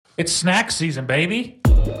It's snack season, baby.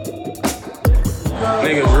 Niggas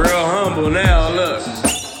real humble now, look.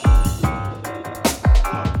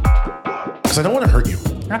 Because I don't want to hurt you.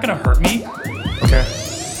 You're not gonna hurt me. Okay.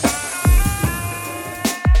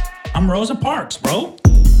 I'm Rosa Parks, bro.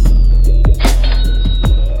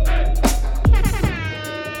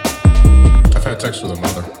 I've had sex with a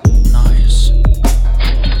mother. Nice.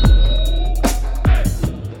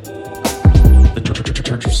 The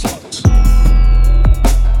Church of Sluts.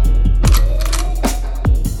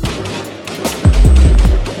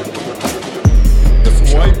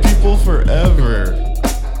 White people forever.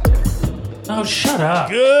 Oh, shut up.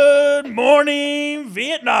 Good morning,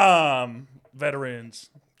 Vietnam veterans.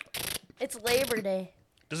 It's Labor Day.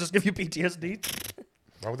 Does this give you PTSD?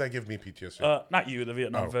 Why would that give me PTSD? Not you, the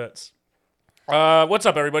Vietnam vets. What's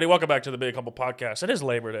up, everybody? Welcome back to the Big Humble Podcast. It is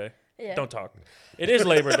Labor Day. Yeah. Don't talk. It is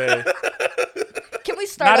Labor Day. Can we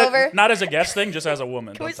start over? Not as a guest thing, just as a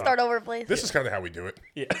woman. Can we start over, please? This is kind of how we do it.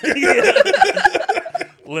 Yeah.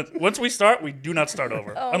 Once we start, we do not start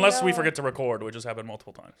over. Unless we forget to record, which has happened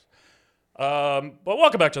multiple times. But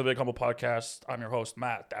welcome back to the Big Humble Podcast. I'm your host,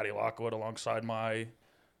 Matt, Daddy Lockwood, alongside my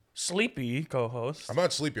sleepy co-host. I'm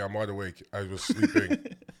not sleepy. I'm wide awake. I was sleeping.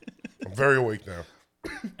 I'm very awake now.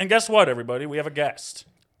 And guess what, everybody? We have a guest.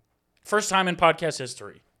 First time in podcast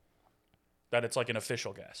history that it's like an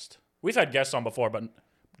official guest. We've had guests on before, but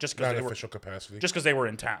just Not because in official capacity. just because they were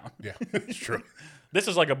in town. Yeah, it's true. This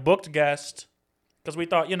is like a booked guest because we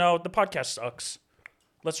thought, the podcast sucks.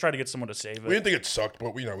 Let's try to get someone to save it. We didn't think it sucked,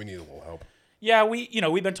 but we need a little help. Yeah,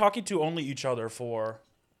 we've been talking to only each other for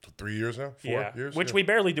 3 years now? 4 years? which we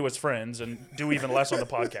barely do as friends and do even less on the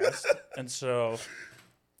podcast. And so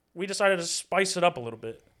we decided to spice it up a little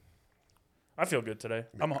bit. I feel good today.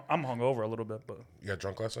 I'm hungover a little bit, but You got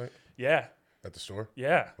drunk last night yeah, at the store?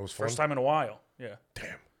 yeah. It was fun? First time in a while. Yeah,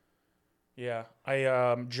 Damn. yeah.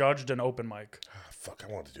 I judged an open mic. Ah, fuck,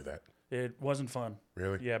 I wanted to do that. It wasn't fun.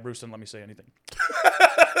 Really? Yeah, Bruce didn't let me say anything.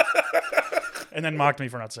 And then mocked me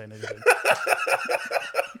for not saying anything.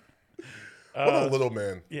 What a little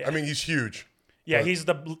man. yeah. I mean, he's huge. Yeah, But- he's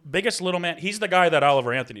the biggest little man. He's the guy that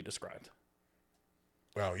Oliver Anthony described.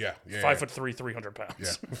 Oh, yeah. 5'3", 300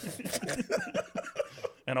 pounds. Yeah.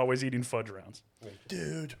 And always eating fudge rounds.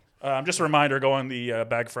 Dude. Just a reminder, go on the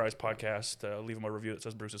Bag Fries podcast. Leave him a review that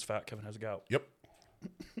says Bruce is fat, Kevin has gout. Yep.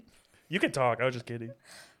 You can talk. I was just kidding.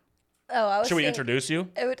 Oh, I was Should we thinking- introduce you?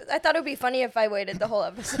 I thought it would be funny if I waited the whole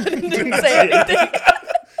episode and didn't say anything.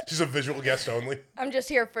 She's a visual guest only. I'm just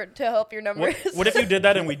here to help your numbers. What if you did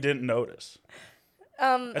that and we didn't notice?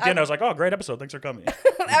 At the end, I was like, oh, great episode. Thanks for coming.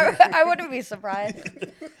 I wouldn't be surprised.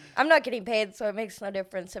 I'm not getting paid, so it makes no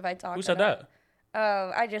difference if I talk. Who said that?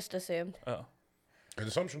 I just assumed. Oh. Good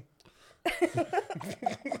assumption.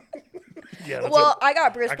 Yeah. That's Well, it. I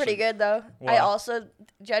got Bruce Actually, pretty good though. wow. I also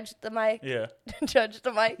judged the mic. Yeah. Judged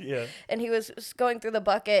the mic. Yeah. And he was going through the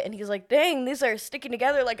bucket, and he's like, "Dang, these are sticking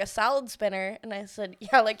together like a salad spinner." And I said,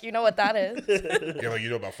 "Yeah, like you know what that is." Yeah, like you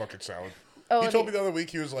know about fucking salad. Oh, He and told me the other week,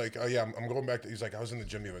 he was like, oh, yeah, I'm going back. He's like, I was in the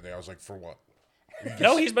gym the other day. I was like, for what?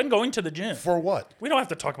 No, he's been going to the gym. For what? We don't have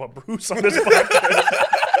to talk about Bruce on this podcast.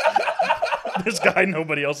 This guy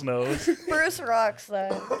nobody else knows. Bruce rocks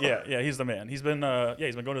though. Yeah, he's the man. He's been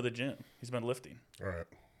going to the gym. He's been lifting. All right.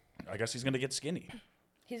 I guess he's gonna get skinny.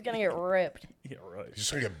 He's gonna get ripped. Yeah, right. He's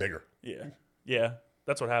just going to get bigger. Yeah.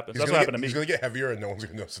 That's what happens. He's That's what happened to me. He's going to get heavier and no one's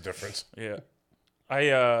going to notice the difference. Yeah.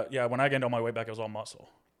 When I gained all my weight back, it was all muscle.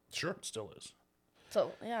 Sure. It still is.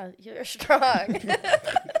 So yeah, you're strong.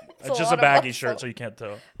 It's just a baggy shirt, so you can't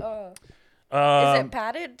tell. Is it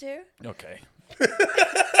padded too? Okay.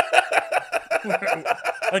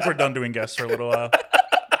 I think we're done doing guests for a little while.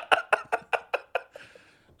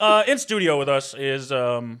 In studio with us is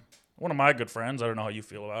one of my good friends. I don't know how you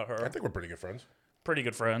feel about her. I think we're pretty good friends. Pretty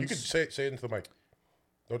good friends. You can say it into the mic.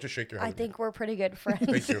 Don't just shake your head. I think we're pretty good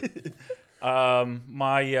friends. Thank you.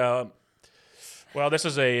 Well, this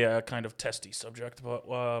is a kind of testy subject, but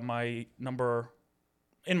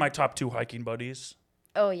in my top 2 hiking buddies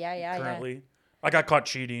Oh yeah. currently, I got caught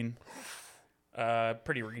cheating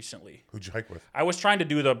pretty recently. Who'd you hike with? I was trying to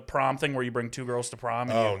do the prom thing where you bring 2 girls to prom.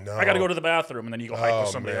 And Oh, you, no. I got to go to the bathroom, and then you go hike with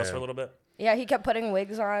Oh, somebody else man. for a little bit. Yeah, he kept putting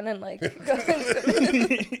wigs on and like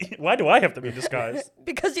Why do I have to be disguised?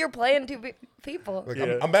 because you're playing two people. Like,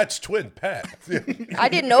 Yeah. I'm Matt's twin, Pat. I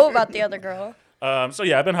didn't know about the other girl. So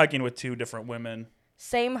yeah, I've been hiking with 2 different women.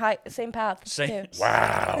 Same height, same path. Same. too.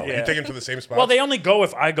 Wow. Yeah. You take him to the same spot? Well, they only go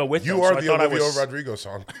if I go with them. You are so I the thought Olivia I was, Rodrigo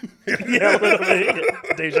song. Yeah, a little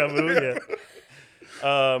bit. Deja vu,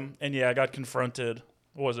 yeah. And yeah, I got confronted.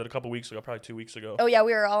 What was it? A couple weeks ago, probably 2 weeks ago. Oh yeah,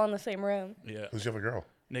 we were all in the same room. Yeah, Who's the other girl?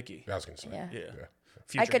 Nikki. Yeah, I was going to say. Yeah. Yeah.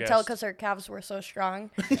 I could tell guest. because her calves were so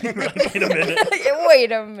strong. Wait a minute.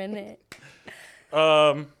 Wait a minute.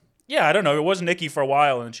 Yeah, I don't know. It was Nikki for a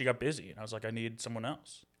while, and then she got busy, and I was like, I need someone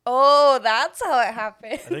else. Oh, that's how it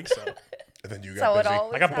happened. I think so. And then you So it got busy.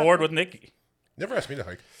 always I got bored with Nikki. Never asked me to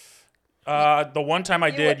hike. The one time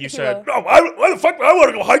I did, you you said, were- "No, why the fuck? I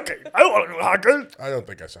want to go hiking. I don't want to go hiking." I don't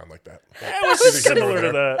think I sound like that. It was similar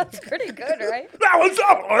to that. That's pretty good, right? "No, what's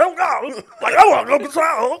up? I don't know. Like, I want to go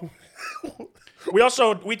south."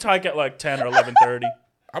 We hike at like 10 or 11:30.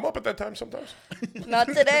 I'm up at that time sometimes. Not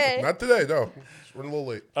today. Not today, no. We're a little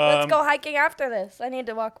late. Let's go hiking after this. I need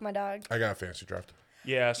to walk my dog. I got a fantasy draft.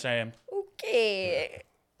 Yeah, same. Okay.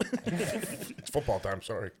 It's football time,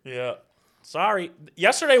 sorry. Yeah. Sorry.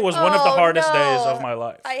 Yesterday was one of the Oh, hardest no. days of my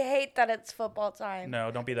life. I hate that it's football time. No,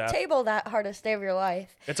 don't be that. Table that hardest day of your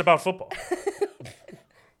life. It's about football.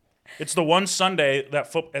 It's the one Sunday that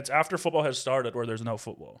it's after football has started where there's no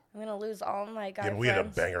football. I'm gonna lose all my guy Yeah, but we had a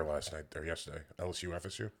friends. banger last night there yesterday. LSU,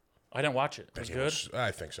 FSU. I didn't watch it. It was It good. was- I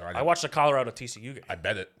think so. I watched the Colorado TCU game. I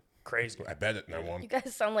bet it. Crazy. I bet it, and I won. You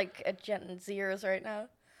guys sound like a Gen Zers right now.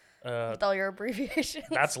 With all your abbreviations.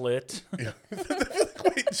 That's lit. Yeah.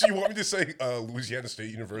 Wait, so you want me to say Louisiana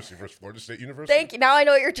State University versus Florida State University? Thank you. Now I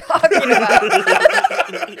know what you're talking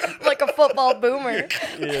about. I'm like a football boomer.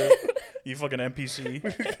 Yeah. You fucking NPC.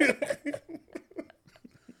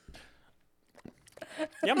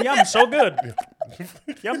 Yum yum, so good.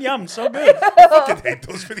 Yum yum, so good. I fucking hate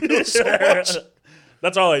those videos so much.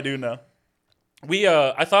 That's all I do now.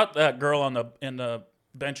 I thought that girl on the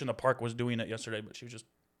bench in the park was doing it yesterday, but she was just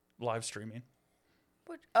live streaming.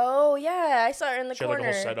 Oh yeah, I saw her in the She had corner.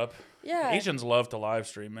 like a whole setup. Yeah. Asians love to live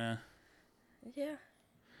stream, man. Yeah.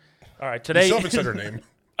 All right, You today. still haven't said her name.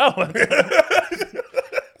 Oh,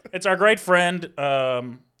 it's our great friend.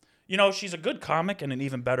 She's a good comic and an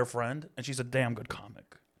even better friend, and she's a damn good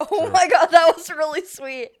comic. Oh my god, that was really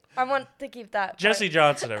sweet. I want to keep that. Jessie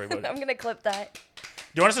Johnson, everybody. I'm gonna clip that. Do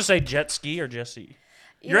you want us to say jet ski or Jessie?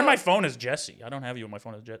 You're in my phone as Jessie. I don't have you in my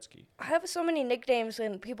phone as jet ski. I have so many nicknames,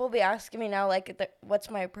 and people be asking me now, like, what's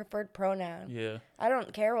my preferred pronoun? Yeah. I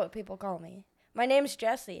don't care what people call me. My name's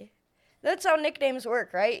Jessie. That's how nicknames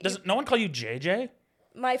work, right? Does no one call you JJ?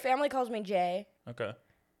 My family calls me Jay. Okay.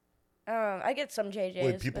 I get some JJs.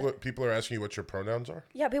 Wait, but- people are asking you what your pronouns are?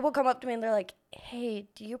 Yeah, people come up to me and they're like, "Hey,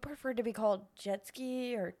 do you prefer to be called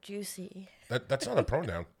Jetski or Juicy?" That's not a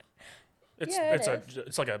pronoun. Yeah,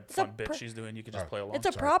 It's like a fun bit she's doing. You can just play along. It's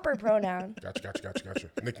a proper pronoun. Gotcha.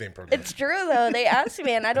 Nickname pronoun. It's true though. They ask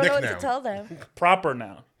me and I don't know what to Nicknown. tell them. Proper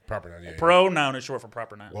noun. Proper noun, yeah. Pronoun is short for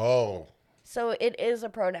proper noun. Whoa. So it is a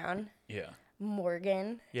pronoun. Yeah.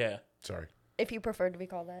 Morgan, Yeah. Sorry. if you prefer to be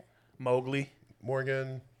called that. Mowgli.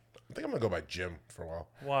 Morgan. I think I'm going to go by Jim for a while.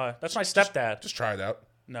 Why? That's my stepdad. Just try it out.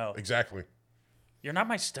 No. Exactly. You're not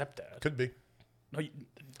my stepdad. Could be. No,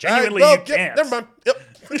 genuinely, No, you yeah, can't. never mind. Yep.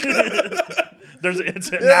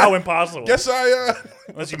 It's now impossible. Guess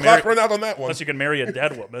unless you clock run out on that one. Unless you can marry a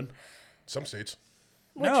dead woman. Some states.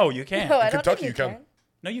 No, you can't. No, I don't Kentucky, think you can.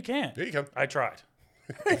 No, you can't. Yeah, you can. I tried.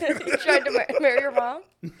 You tried to marry your mom?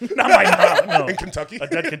 Not my mom. No. In Kentucky? A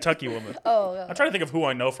dead Kentucky woman. Oh, I'm trying to think of who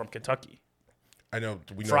I know from Kentucky. I know.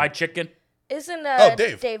 We know. Fried chicken isn't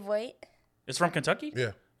Dave. White? is from Kentucky?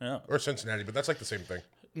 Yeah. Yeah. Or Cincinnati, but that's like the same thing.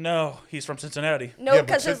 No, he's from Cincinnati. No, Yeah, but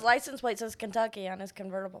because Cin- his license plate says Kentucky on his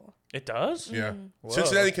convertible. It does? Yeah. Whoa.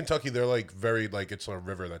 Cincinnati, Kentucky, they're like very, like, it's a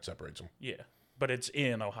river that separates them. Yeah. But it's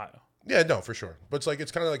in Ohio. Yeah, no, for sure. But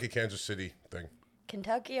it's kind of like a Kansas City thing.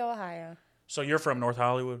 Kentucky, Ohio. So you're from North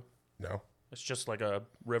Hollywood? No. It's just like a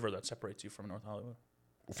river that separates you from North Hollywood.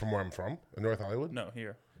 From where I'm from, in North Hollywood? No,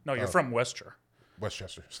 here. No, you're from Westshore.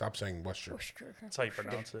 Westchester. Stop saying Westshire. That's how you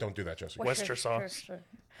pronounce it. Don't do that, Jesse. Worcester sauce.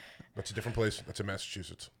 That's a different place. That's in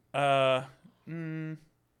Massachusetts.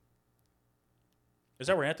 Is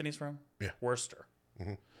that where Anthony's from? Yeah. Worcester.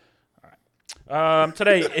 Mm-hmm. All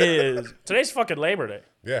right. Today's fucking Labor Day.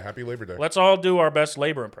 Yeah, happy Labor Day. Let's all do our best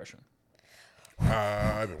labor impression.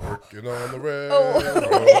 I've been working on the railroad.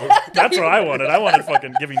 Oh. That's what I wanted. I wanted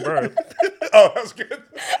fucking giving birth. Oh, that was good.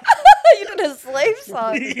 You did a slave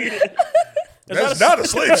song. That's not a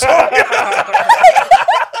slave song.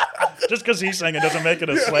 Just because he sang it doesn't make it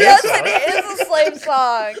a slave Yes, song. it is a slave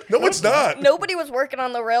song. No, it's not. Nobody was working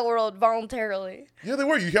on the railroad voluntarily. Yeah, they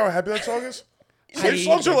were. You hear how happy that song is? Slave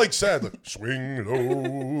songs are like sad. Like, swing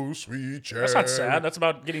low, sweet chair. That's not sad. That's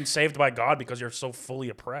about getting saved by God because you're so fully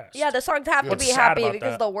oppressed. Yeah, the songs have to What's be sad happy about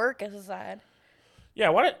because that? the work is sad. Yeah,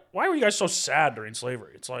 why were you guys so sad during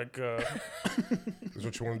slavery? It's like... Is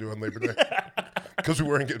what you want to do on Labor Day? Because we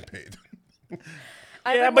weren't getting paid.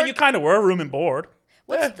 yeah, but you kind of were, room and board.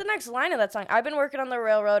 What's the next line of that song? I've been working on the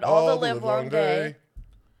railroad all the live long day.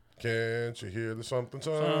 Can't you hear the something?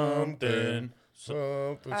 Something.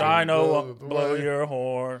 Something. Dino, won't blow your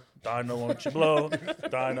horn. Dino, won't you blow?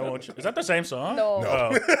 Dino, won't you? Is that the same song? No.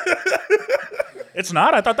 Oh. It's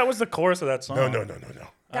not? I thought that was the chorus of that song. No.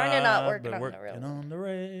 Darn, not working I've on been the real. on the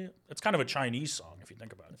radio. It's kind of a Chinese song, if you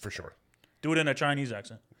think about it. For sure. Do it in a Chinese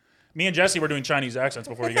accent. Me and Jesse were doing Chinese accents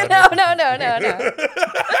before you got No. here.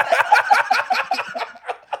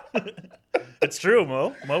 It's true,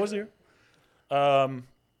 Mo. Mo was here.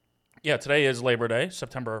 Yeah, today is Labor Day,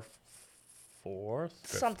 September 4th.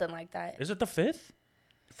 Something like that. Is it the 5th?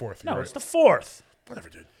 4th. No, right. it's the 4th. Whatever,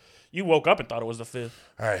 dude. You woke up and thought it was the 5th.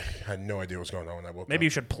 I had no idea what was going on when I woke up. Maybe you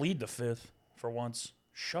should plead the 5th for once.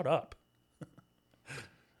 Shut up.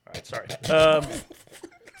 All right, sorry.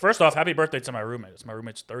 First off, happy birthday to my roommate. It's my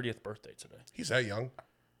roommate's 30th birthday today. He's that young.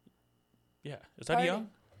 Yeah. Is that young?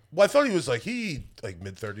 Well, I thought he was like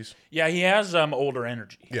mid-30s. Yeah, he has older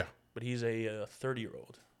energy. Yeah. But he's a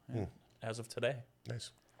 30-year-old as of today.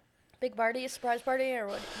 Nice. Big party, surprise party, or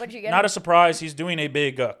what'd you get Not him? a surprise. He's doing a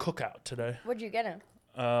big cookout today. What'd you get him?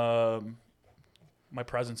 My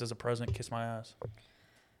presence is a present. Kiss my ass.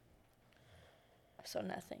 So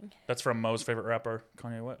nothing. That's from Mo's favorite rapper,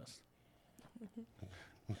 Kanye West.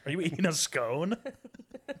 Are you eating a scone?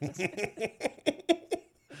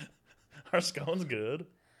 Are scones good?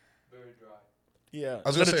 Very dry. Yeah. I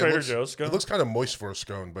was Is going to that a say, Trader Joe's scone? it looks kind of moist for a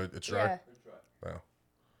scone, but it's dry. Yeah. Wow.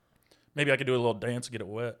 Maybe I could do a little dance and get it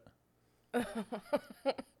wet.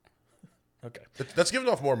 Okay. That's giving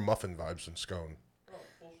off more muffin vibes than scone.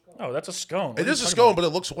 Oh, that's a scone. It is a scone, but it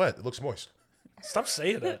looks wet. It looks moist. Stop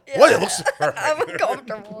saying that. Yeah. What? It looks... I'm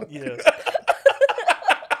uncomfortable. Yeah.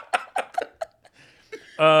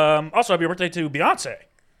 Also, happy birthday to Beyonce,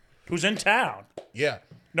 who's in town. Yeah.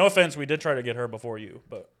 No offense, we did try to get her before you,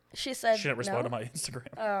 but She said she didn't respond no? to my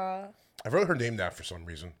Instagram I wrote her name down for some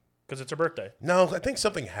reason. because it's her birthday. No, I think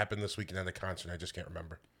something happened this weekend at a concert. I just can't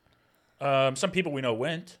remember. Some people we know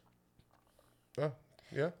went. Oh,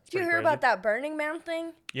 yeah. Did you hear crazy. about that Burning Man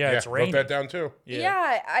thing? Yeah, it's wrote raining. that down too.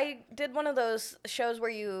 Yeah, I did one of those shows where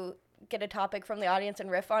you get a topic from the audience and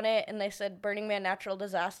riff on it, and they said Burning Man natural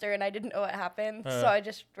disaster, and I didn't know what happened, so I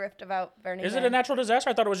just riffed about Burning Is Man. it a natural disaster?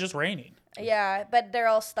 I thought it was just raining. Yeah, but they're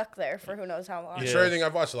all stuck there for who knows how long. It's Yeah. raining.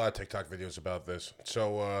 I've watched a lot of TikTok videos about this.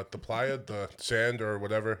 So the playa, the sand or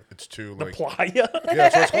whatever, it's too The like... playa? Yeah,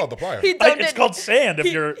 that's what it's called, the playa. He dumbed It's it, called sand if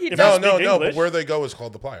he- you're he if No, you no, speak no, English. but where they go is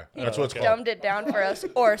called the playa. That's what it's called. dumbed it down for us,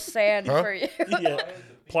 or sand for you. Yeah.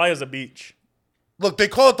 Playa's a beach. Look, they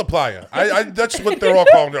call it the playa. I that's what they're all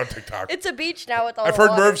calling it on TikTok. It's a beach now with all I've the heard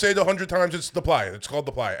water. Merv say it 100 times. It's the playa. It's called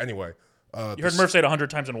the playa. Anyway. You heard Murph say it 100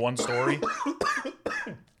 times in one story.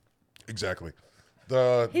 Exactly.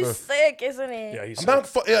 He's sick, isn't he? Yeah, he's I'm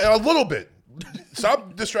sick. not yeah, a little bit.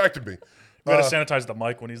 Stop distracting me. We gotta sanitize the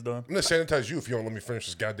mic when he's done. I'm going to sanitize you if you don't let me finish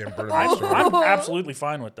this goddamn Burning Man story. I'm absolutely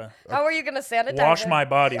fine with that. How are you gonna sanitize Wash it? my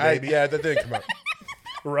body, baby. Yeah, that didn't come out.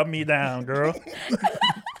 Rub me down, girl.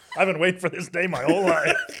 I've been waiting for this day my whole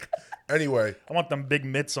life. Anyway, I want them big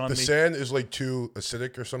mitts on the me. sand is like too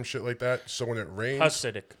acidic or some shit like that. So when it rains,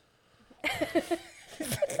 Hasidic.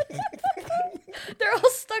 They're all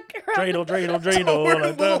stuck around.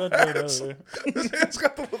 Dreidel. it's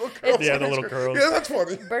got the little curls. Yeah, the little curls. Yeah, that's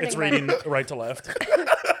funny. Burning It's Man. reading right to left.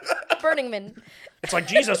 Burning Man. It's like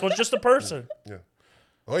Jesus was just a person. Yeah.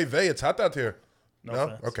 Oy vey, it's hot out here. No No?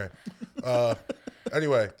 offense. Okay.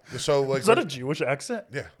 Anyway, so like, Is that a Jewish accent?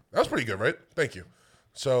 yeah, that was pretty good, right? Thank you.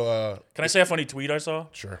 So, Can I say a funny tweet I saw?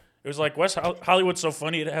 sure. It was like, West Hollywood's so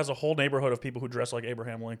funny, it has a whole neighborhood of people who dress like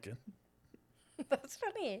Abraham Lincoln. That's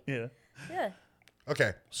funny. Yeah. Yeah.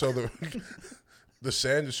 Okay, so the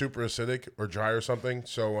sand is super acidic or dry or something.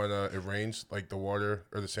 So when it rains, like the water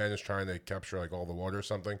or the sand is trying to capture like all the water or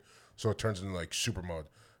something, so it turns into like super mud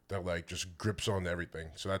that like just grips on everything.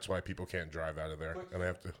 So that's why people can't drive out of there, and they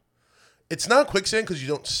have to. It's not quicksand because you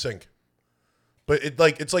don't sink, but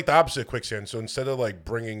it's like the opposite of quicksand. So instead of like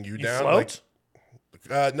bringing you down, Float?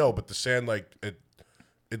 like no, but the sand like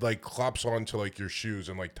it like clops onto like your shoes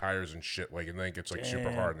and like tires and shit, like, and then it gets like super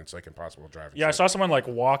Damn. hard and it's like impossible to drive. Yeah, I It's saw someone like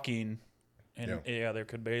walking, and Yeah. yeah, they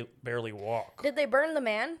could barely walk. Did they burn the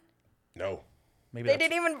man? no. Maybe They that's,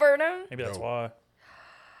 didn't even burn him. maybe that's No. why.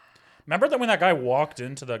 Remember that when that guy walked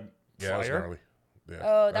into the Yeah, it was fire? gnarly. Yeah,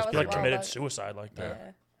 Oh, that was He a like while committed back. suicide like that.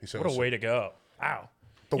 Yeah. He said What it a was way to go. Ow.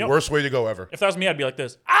 the You know- worst way to go ever. If that was me, I'd be like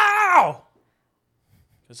this. Ow!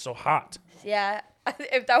 It's so hot. Yeah.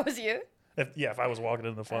 If that was you. If I was walking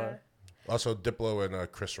into the fire. Also, Diplo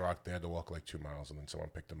and Chris Rock, they had to walk like 2 miles, and then someone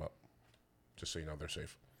picked them up. Just so you know, they're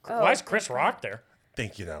safe. Why is Chris Rock there?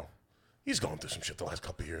 Think you know, he's going through some shit the last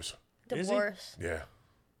couple of years. Is he? Divorce. Yeah,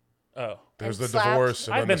 Oh. there's And the slapped. divorce,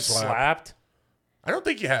 and I've then been the slap. slapped. I don't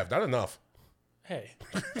think you have. Not enough. Hey.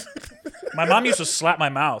 My mom used to slap my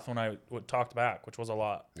mouth when I would talk back, which was a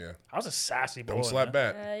lot. Yeah. I was a sassy boy. Don't slap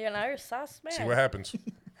man. back. You're sass man. See what happens. Do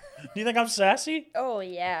you think I'm sassy? Oh,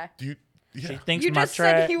 yeah. Do you? Yeah. She thinks You my just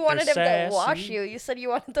said you tracks wanted are him to wash sassy. you. You said you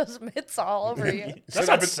wanted those mitts all over you. That's Said, not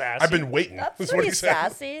I've been, sassy. I've been waiting. That's That's what pretty he said.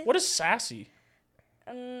 sassy. What is sassy?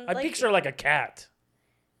 I Like, picture like a cat.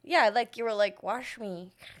 yeah, like you were like, wash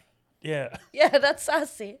me. Yeah. Yeah, that's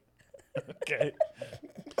sassy. Okay.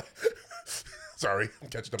 Sorry, I'm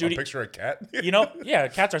catching up. Dude, I'm picturing a cat. You know, yeah,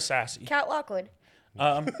 cats are sassy. Cat Lockwood.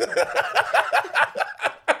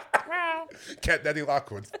 Cat Daddy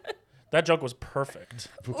Lockwood. That joke was perfect.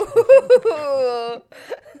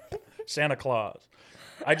 Santa Claus.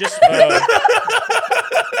 I just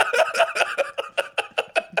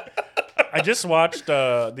I just watched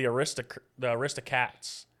the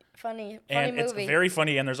Aristocats. Funny And movie. it's very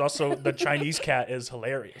funny, and there's also the Chinese cat is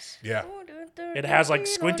hilarious. Yeah, It has like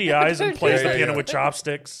squinty eyes and plays the Yeah, piano yeah. with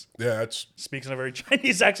chopsticks. yeah. That's Speaks in a very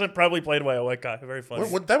Chinese accent, probably played by a white guy. Very funny.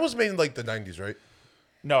 what, that was made in like the 90s, right?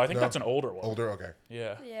 No, I think that's an older one. Older. Okay,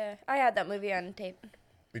 Yeah. Yeah, I had that movie on tape.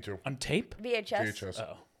 me too. On tape? VHS. VHS.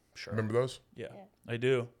 Oh, sure. Remember those? Yeah, I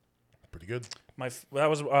do. Pretty good. That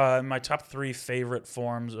was my top 3 favorite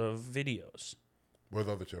forms of videos: What are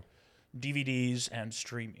the other two? DVDs and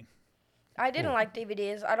streaming. I didn't like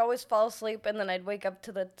DVDs. I'd always fall asleep and then I'd wake up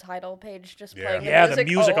to the title page just Yeah. playing Yeah, the the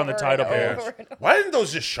music on the over title and page. over and over. Why didn't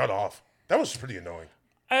those just shut off? That was pretty annoying.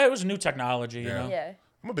 It was new technology, you Yeah. know. Yeah.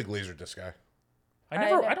 I'm a big Laserdisc guy. I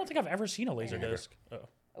don't think I've ever seen a laser neither. disc.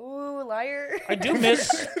 Oh. Ooh, liar. I do miss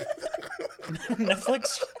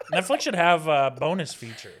Netflix. Netflix should have bonus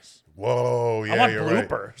features. Whoa, yeah, I want you're right.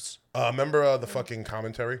 bloopers. Remember the fucking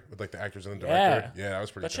commentary with like the actors and the director? Yeah, that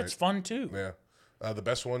was pretty That tight. shit's fun too. Yeah. The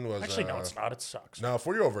best one was Actually, no, it's not. It sucks. No,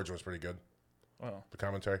 40-year-old virgin was pretty good. Oh. The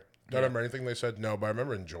commentary. Do I remember anything they said? No, but I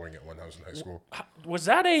remember enjoying it when I was in high school. Was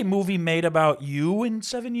that a movie made about you in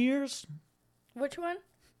 7 years? Which one?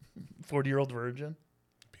 40-year-old virgin.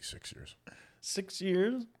 Be 6 years. 6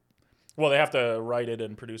 years. Well, they have to write it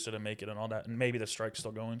and produce it and make it and all that, and maybe the strike's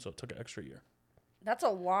still going, so it took an extra year. That's a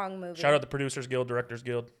long movie. Shout out the Producers Guild, Directors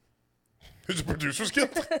Guild. There's a producer's guild?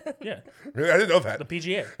 Yeah, Really? I didn't know that. the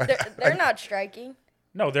PGA. They're not striking.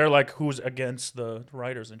 No, they're like who's against the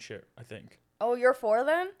writers and shit, I think. Oh, you're for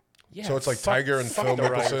them? Yeah, So it's like fuck- Tiger and fuck Phil the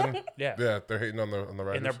writers. Mickelson. Yeah. Yeah, they're hating on the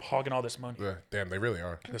writers. And they're hogging all this money. Yeah, damn, they really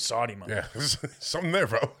are. The Saudi money. Yeah, there's something there,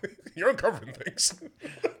 bro. You're uncovering things.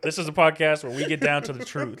 This is a podcast where we get down to the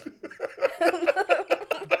truth.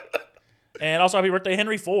 And also, happy birthday,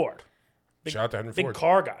 Henry Ford. Shout out to Henry Big Ford.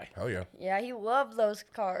 car guy. Hell yeah. Yeah, he loved those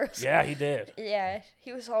cars. Yeah, he did. Yeah,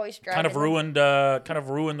 he was always driving. Kind of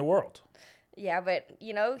ruined the world. Yeah, but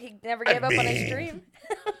he never gave up on his mean. dream.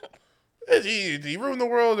 Did he ruin the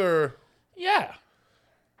world or Yeah.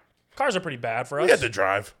 Cars are pretty bad for us. we had to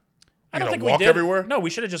drive? I You don't gonna think we walk did. everywhere? No, we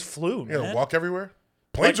should have just flew, You man. gonna walk everywhere?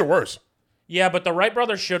 Planes are worse. Yeah, but the Wright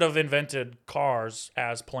brothers should have invented cars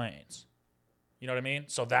as planes. You know what I mean?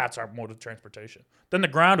 So that's our mode of transportation. Then the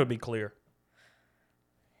ground would be clear.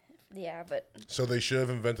 Yeah, but So they should have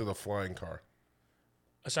invented a flying car.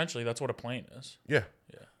 Essentially, that's what a plane is. Yeah.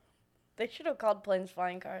 they should have called planes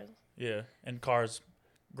flying cars. Yeah, and cars,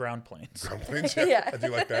 ground planes. Ground planes, yeah. Yeah. I do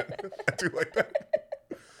like that. I do like that.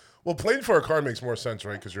 Well, plane for a car makes more sense,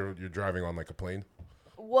 right? Because you're driving on like a plane.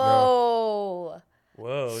 Whoa.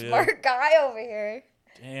 Whoa, yeah. Smart guy over here.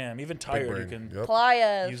 Damn, even tired you brain. can. Yep.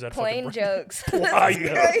 Playas, Use that fucking plane brain. jokes.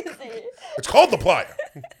 Playa. Crazy. It's called the playa.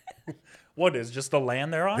 What is just the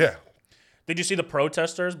land they're on? Yeah. Did you see the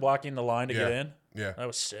protesters blocking the line to get Yeah. in? Yeah. That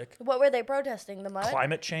was sick. What were they protesting? The mud?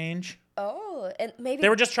 Climate change. Oh, and maybe They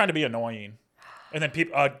were just trying to be annoying. And then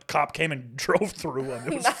a cop came and drove through them.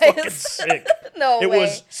 It was Nice. fucking sick. no It way.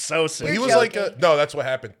 was so sick. He You're was like joking. no, that's what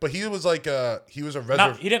happened. But he was like he was a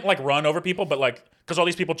reserve. He didn't like run over people, but like because all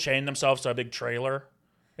these people chained themselves to a big trailer,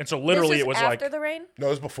 and so This literally is it was after like the rain. No, it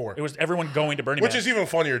was before. it was everyone going to Burning Which Man. is even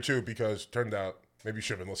funnier too, because turned out maybe you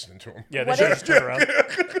should have been listening to him. Yeah, they What should have if- just turned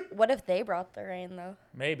around. What if they brought the rain though?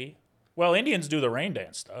 Maybe. Well, Indians do the rain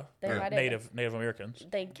dance stuff. They Or might have. Native Americans.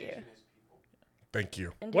 Thank you. Thank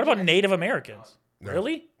you. What about Native Americans? No.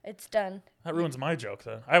 Really? It's done. That ruins my joke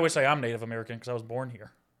then. I always say I'm Native American because I was born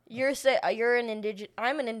here. You're an indigenous.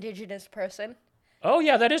 I'm an indigenous person. Oh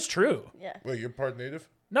yeah, that is true. Yeah. Wait, you're part native?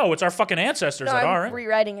 No, it's our fucking ancestors No, that I'm aren't.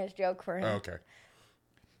 rewriting his joke for him. Oh, okay.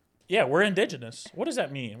 Yeah, we're indigenous. What does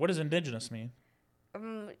that mean? What does indigenous mean?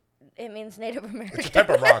 It means Native American. It's a type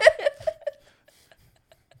of rock.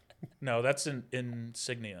 No, that's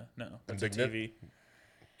insignia. No, that's Indignant? a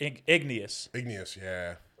TV. Igneous. Igneous,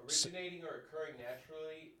 yeah. Originating or occurring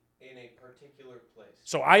naturally in a particular place.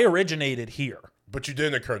 So I originated here. But you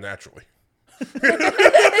didn't occur naturally.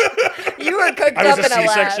 You were cooked I was up a in a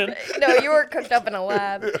C-section. lab. No, you were cooked up in a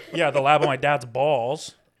lab. Yeah, the lab of my dad's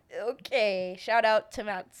balls. Okay, shout out to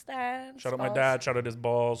Matt Stan. Shout out my dad. Shout out his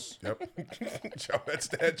balls. Yep. Shout out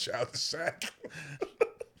to that. Shout out to Sack.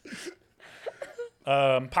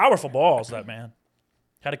 Powerful balls, that man.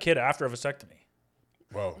 Had a kid after a vasectomy.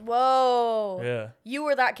 Whoa. Whoa. Yeah. You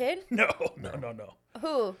were that kid? No.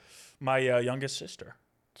 Who? My youngest sister.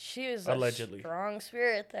 She was Allegedly. a strong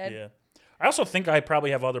spirit then. Yeah. I also think I probably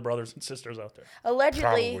have other brothers and sisters out there. Allegedly,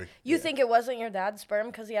 Probably, you think it wasn't your dad's sperm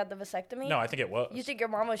because he had the vasectomy? No, I think it was. You think your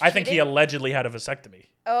mom was I cheating? think he allegedly had a vasectomy.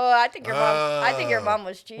 Oh, I think your mom. I think your mom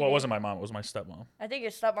was cheating. Well, it wasn't my mom. It was my stepmom. I think your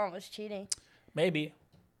stepmom was cheating. Maybe.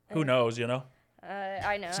 Who knows, you know?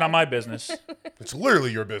 I know. It's not my business. It's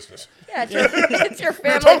literally your business. Yeah, it's your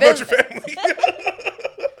family Talk about your business. family.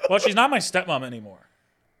 Well, she's not my stepmom anymore.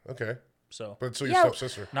 Okay. So, But so your Yeah,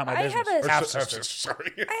 stepsister. not my I business. have a- Or Half-sister.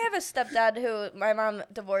 Sorry. I have a stepdad who my mom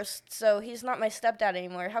divorced, so he's not my stepdad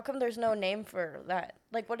anymore. How come there's no name for that?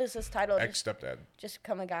 Like, what is his title? Ex-stepdad. Just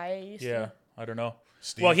become a guy I used Yeah, to? I don't know.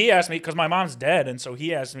 Steve. Well, he asked me because my mom's dead, and so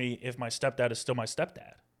he asked me if my stepdad is still my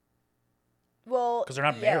stepdad Well, because they're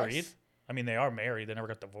not yes. married. I mean, they are married. They never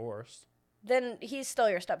got divorced. Then he's still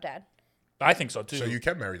your stepdad. I think so too. So you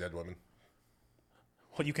can marry that woman.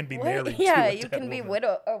 well, you can be What? married. to Yeah, a you dead can be woman.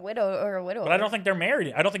 a widow or a widow. But I don't think they're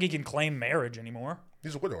married. I don't think he can claim marriage anymore.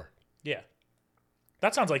 He's a widower. Yeah,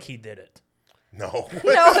 that sounds like he did it. No. No,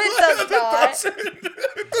 it does not.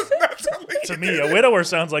 It does not sound like To me, a widower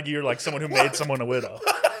sounds like you're like someone who made someone a widow.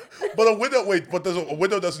 But a widow, wait, but a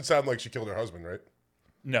widow doesn't sound like she killed her husband, right?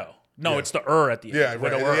 No, Yeah. it's the at the end. Yeah, right.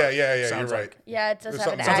 Widower. Yeah, you're Sounds right. like- Yeah, it does There's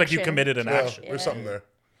have an something- Sounds like you action. committed an Yeah, action. there's something there.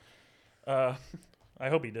 I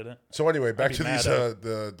hope he didn't. So anyway, back be to mad these at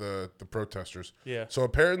the protesters. Yeah. So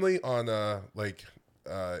apparently on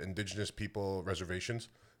indigenous people reservations,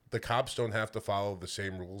 the cops don't have to follow the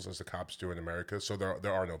same rules as the cops do in America. So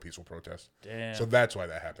there are no peaceful protests. Damn. So that's why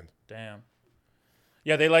that happened. Damn.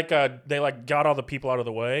 Yeah, they got all the people out of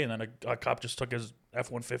the way, and then a cop just took his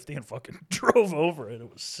F-150 and fucking drove over it.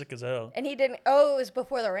 It was sick as hell. And he didn't. Oh, it was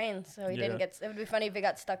before the rain, so he Yeah. didn't get. It would be funny if he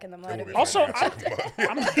got stuck in the mud. It would be Also, funny.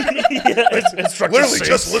 it's truck Literally just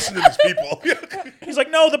just sinks. listen to these people. He's like,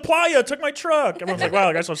 no, the playa took my truck. Everyone's like, wow,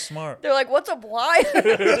 that guy's so smart. They're like, "What's a ply?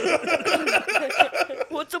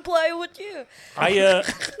 What's a ply with you?"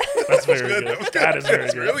 That's very good. That is very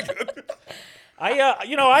It's good. really good.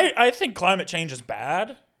 I think climate change is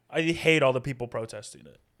bad. I hate all the people protesting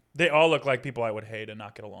it. They all look like people I would hate and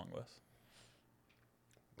not get along with.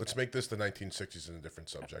 Let's make this the 1960s and a different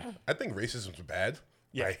subject. I think racism's bad.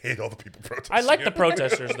 Yeah. I hate all the people protesting. I like the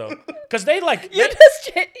protesters though, because they like. You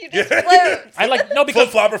just flipped. I like no because.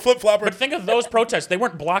 flip flopper. But think of those protests. They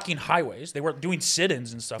weren't blocking highways. They weren't doing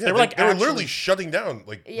sit-ins and stuff. Yeah, they were like they were actually- literally shutting down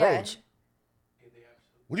like Yeah. roads.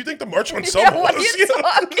 What do you think the March on Yeah, Selma what are was? you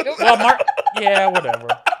talking about? Well, yeah, whatever.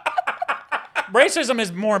 Racism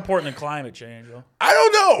is more important than climate change. Though. I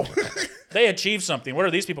don't know. They achieved something. What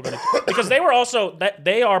are these people going to do? Because they were also that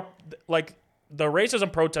they are like the racism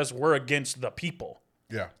protests were against the people.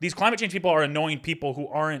 Yeah. These climate change people are annoying people who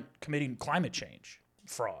aren't committing climate change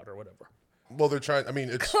fraud or whatever. Well, they're trying. I mean,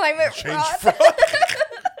 it's Climate change fraud.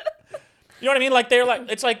 You know what I mean? Like they're like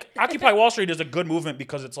it's like Occupy Wall Street is a good movement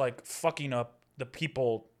because it's like fucking up the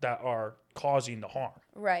people that are causing the harm.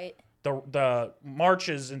 Right. The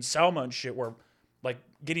marches in Selma and shit were like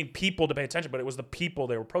getting people to pay attention, but it was the people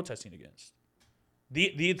they were protesting against.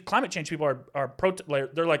 The climate change people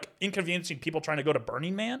they're like inconveniencing people trying to go to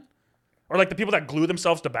Burning Man, or like the people that glue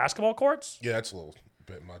themselves to basketball courts. Yeah, that's a little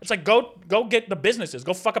bit much. It's like go get the businesses,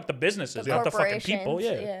 go fuck up the businesses, not the fucking people.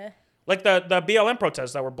 Corporations, Yeah. Like the BLM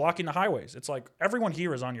protests that were blocking the highways. It's like everyone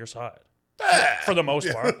here is on your side for the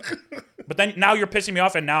most part. But then now you're pissing me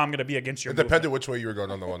off, and now I'm gonna be against your. It depended which way you were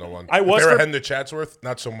going on the 101. I was If they were for- heading to Chatsworth,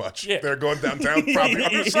 not so much. Yeah. They're going downtown, probably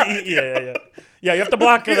on the side. Yeah. Yeah, you have to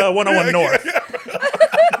block 101 north.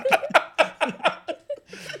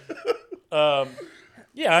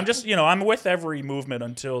 Yeah, I'm just, I'm with every movement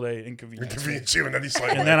until they inconvenience me. Inconvenience you in any slight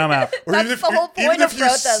And way. then I'm out. Or That's even if, the whole even point if of you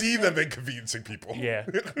protesting. see them inconveniencing people. Yeah.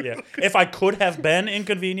 If I could have been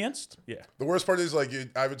inconvenienced, yeah. The worst part is, like,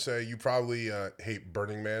 I would say you probably hate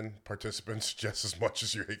Burning Man participants just as much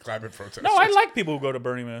as you hate climate protesters. No, I like people who go to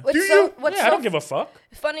Burning Man. What's Do so, you? What's Yeah, so I don't give a fuck.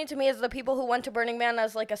 funny to me is the people who went to Burning Man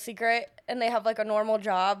as like a secret and they have like a normal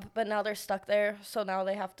job, but now they're stuck there, so now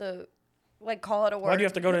they have to like call it a work. Why do you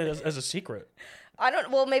have to go to it as a secret? I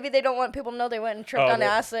don't. Well, maybe they don't want people to know they went and tripped Oh, on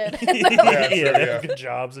well. acid, Yeah, sure, they yeah. have good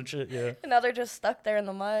jobs and shit, yeah. and now they're just stuck there in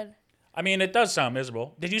the mud. I mean, it does sound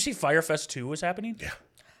miserable. Did you see Firefest 2 was happening? Yeah.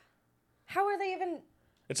 How are they even?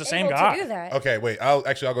 It's the same able guy. to do that? Okay, wait. I'll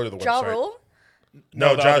go to the Ja website. Rule?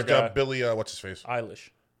 No, the other guy. Billy. What's his face? Eilish.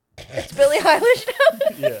 It's Billie Eilish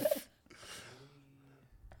now? Yeah.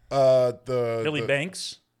 Billy The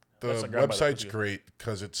Banks. the That's the guy by the website's computer. great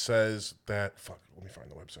because it says that. Fuck. Let me find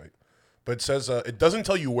the website. But it says it doesn't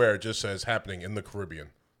tell you where. It just says happening in the Caribbean.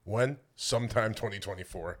 When? Sometime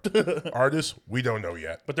 2024. Artists, we don't know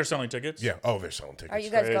yet. But they're selling tickets. Yeah. Oh, they're selling tickets. Are you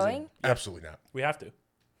guys crazy. going? Absolutely not. We have to.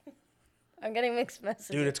 I'm getting mixed messages.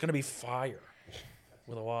 Dude, it's going to be fire.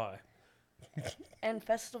 With a Y. And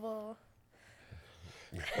festival.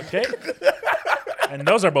 Okay. And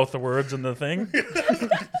those are both the words in the thing.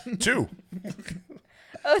 2.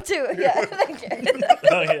 Oh, two. Yeah. Thank you.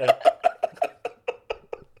 Oh, yeah.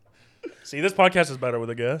 See, this podcast is better with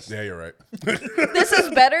a guest. Yeah, you're right. This is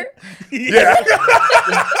better. Yeah,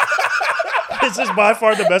 This is by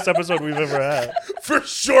far the best episode we've ever had. for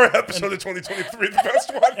sure. Episode of 2023, the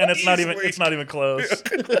best one. And it's Easily. not even close.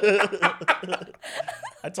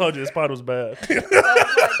 I told you this pod was bad. Oh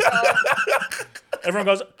my god. Everyone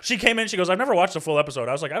goes, she came in, she goes, I've never watched a full episode.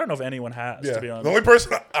 I was like, I don't know if anyone has, Yeah. to be honest. The only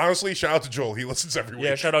person, honestly, shout out to Joel. He listens every week.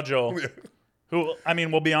 Yeah, shout out Joel. Yeah. Who, I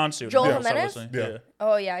mean, will be on soon. Joel Yeah, so Jimenez? listening. Yeah.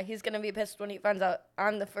 Oh yeah, he's gonna be pissed when he finds out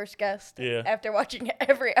I'm the first guest. Yeah. After watching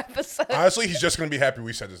every episode. Honestly, he's just gonna be happy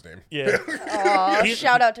we said his name. Yeah. Aw, He-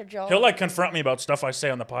 shout out to Joel. He'll like confront me about stuff I say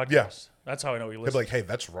on the podcast. Yeah. That's how I know he He'll be listens. like, "Hey,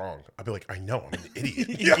 that's wrong." I'll be like, "I know, I'm an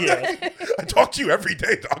idiot. Yeah. I talk to you every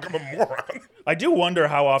day, dog. I'm a moron." I do wonder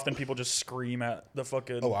how often people just scream at the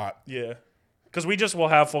fucking... A lot. Yeah. Because we just will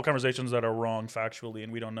have full conversations that are wrong factually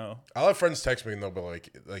and we don't know. I'll have friends text me and they'll be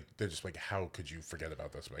like they're just like, "How could you forget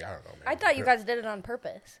about this?" I'm like, I don't know, man. I thought you guys did it on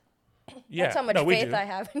purpose. Yeah. That's how much no, we faith do. I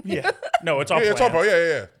have in you. Yeah. No, it's all Yeah, planned. it's all about,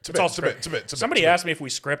 yeah. It's all It's a bit. Somebody asked me if we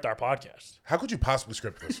script our podcast. "How could you possibly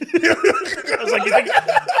script this?" I was like,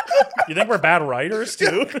 you think we're bad writers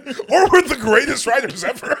too? Or we're the greatest writers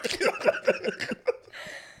ever.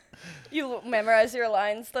 You memorize your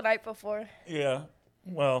lines the night before. Yeah.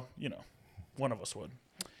 Well, you know, one of us would.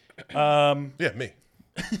 Yeah, me.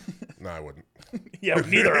 No, I wouldn't. Yeah,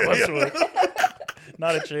 neither of us would.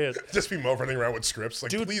 Not a chance. Just be Mo running around with scripts. Like,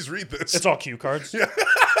 Dude, please read this. It's all cue cards. Yeah.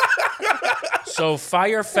 So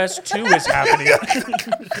Firefest 2 is happening.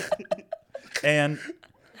 And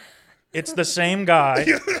it's the same guy.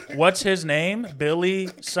 What's his name? Billy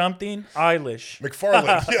something Eilish.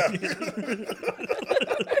 McFarlane. Yeah.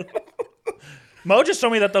 Mo just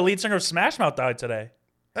told me that the lead singer of Smash Mouth died today.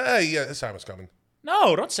 Hey, yeah, this time is coming.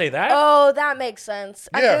 No, don't say that. Oh, that makes sense.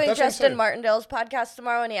 I'm Yeah, doing that's what I'm Justin saying. Martindale's podcast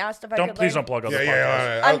tomorrow, and he asked if I could Please learn. don't plug other Yeah,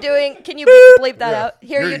 podcasts. yeah. I'm doing. Can you bleep that out?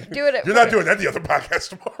 Here, you do it. You're not doing any other podcast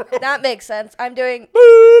tomorrow. That makes sense. I'm doing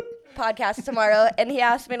podcast tomorrow, and he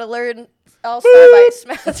asked me to learn All Star by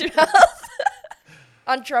Smash Mouth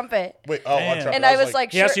on trumpet. Wait, on Damn. trumpet. And I was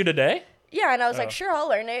like, He sure. asked you today? Yeah, and I was like, sure, I'll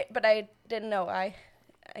learn it, but I didn't know why.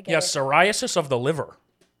 I get Yeah, it. psoriasis of the liver.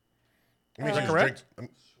 Let me just correct?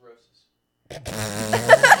 drink.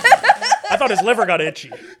 I thought his liver got itchy.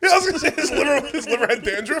 Yeah, I was gonna say his liver had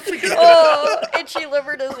dandruff. Oh, itchy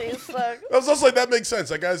liver disease. Suck. I was also like, that makes sense.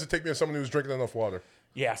 That guy's to take me as someone who's drinking enough water.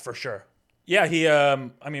 Yeah, for sure. Yeah, he, I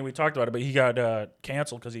mean, we talked about it, but he got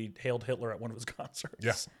canceled because he hailed Hitler at one of his concerts.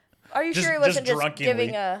 Yeah. Are you Just- sure he just wasn't just drunkenly.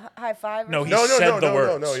 giving a high five? Or No, something? he said the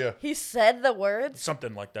words. No, yeah. He said the words.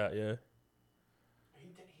 Something like that, yeah.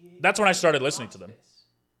 That's when I started listening to them.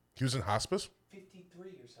 He was in hospice? 53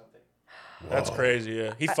 or something. That's crazy,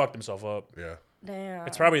 yeah. He fucked himself up. Yeah. Damn.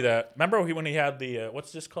 It's probably that. Remember when he had the,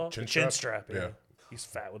 what's this called? Chin The chin strap? strap. Yeah. Yeah. He's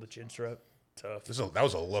fat with a chin strap. Tough. That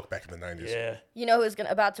was a look back in the 90s. Yeah. You know who's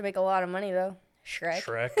about to make a lot of money though? Shrek.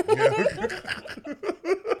 Yeah.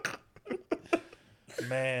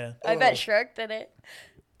 Man. I bet Shrek did it.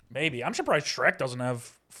 Maybe. I'm surprised Shrek doesn't have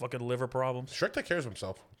fucking liver problems. Shrek takes care of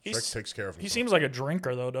himself. He's- Shrek takes care of himself. He seems like a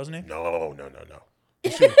drinker, though, doesn't he? No.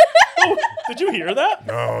 Oh, did you hear that?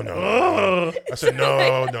 No. I said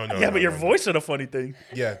no. Yeah, but your no. voice said a funny thing.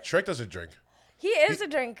 Yeah, Shrek doesn't drink. He is a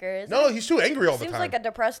drinker. Isn't No, he? he's too angry all the Seems time. like a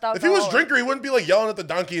depressed If alcoholic. he was a drinker, he wouldn't be like yelling at the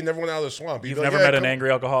donkey and everyone out of the swamp. He'd You've be like, never "Yeah, met an come-" angry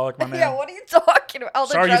alcoholic, my man. Yeah, what are you talking about? All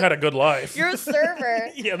the Sorry you've drunk- had a good life. You're a server.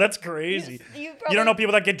 Yeah, that's crazy. You You don't know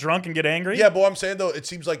people that get drunk and get angry? Yeah, but what I'm saying though, it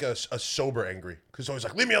seems like a sober angry. Because he's always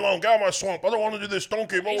like, leave me alone, get out of my swamp. I don't want to do this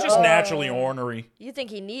donkey. Blah, He's blah, just blah." naturally ornery. You think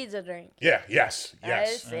he needs a drink? Yeah, yes. I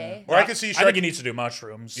see. Or I can see I Shrek. think he needs to do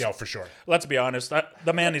mushrooms. Yeah, for sure. Let's be honest.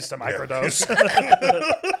 The man needs to microdose.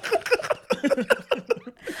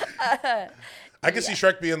 I can see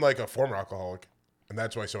Shrek being like a former alcoholic. And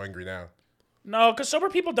that's why he's so angry now. No, because sober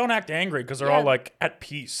people don't act angry because they're Yeah. all like at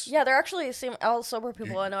peace. Yeah, they're actually all sober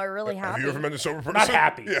people I know are really happy. Have you ever met a sober person? Not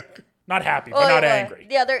happy. Yeah. Not happy, but not yeah. angry.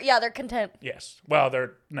 They're content. Yes. Well,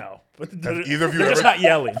 they're Either of you they're just ever, not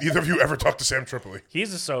yelling. either of you ever talked to Sam Tripoli?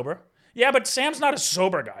 He's a sober. Yeah, but Sam's not a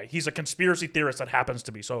sober guy. He's a conspiracy theorist that happens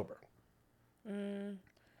to be sober. I'm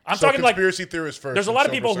talking like conspiracy theorist first. there's a and lot of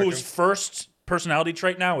sober people second. whose first personality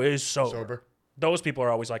trait now is sober. Sober. Those people are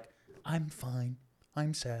always like, I'm fine.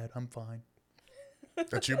 I'm sad. I'm fine.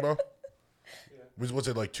 That's you, Mo? Was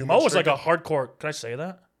it like 2 Mo months? was like straight? a hardcore, can I say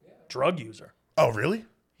that? Drug user. Oh, really?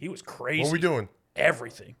 He was crazy. What were we doing?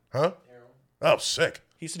 Everything. Huh? Oh, sick.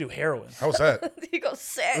 He used to do heroin. How was that? You go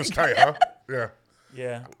sick. It was tight, huh? Yeah.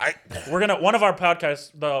 Yeah. I We're going to, one of our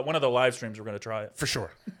podcasts, one of the live streams, we're going to try it. for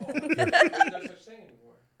sure. There's no such thing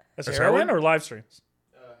anymore. As As heroin, heroin? or live streams?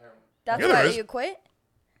 Heroin. That's Yeah, there why is. you quit.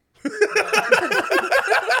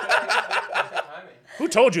 Who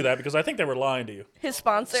told you that? Because I think they were lying to you. His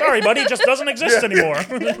sponsor. Sorry, buddy, it just doesn't exist anymore.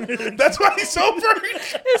 That's why he's sober.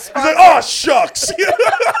 He's like, oh shucks.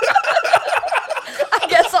 I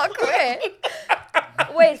guess I'll quit.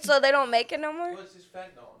 Wait, so they don't make it no more? Well, it's just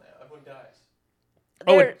fentanyl now. Everyone dies.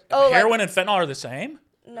 They're- like- Heroin and fentanyl are the same?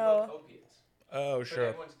 Both No. opiates. Oh, But sure.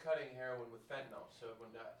 everyone's cutting heroin with fentanyl, so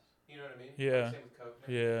everyone dies. You know what I mean? Yeah. Same with coke.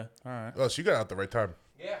 and everything. Yeah, all right. Oh, so you got out at the right time.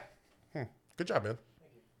 Yeah. Good job, man.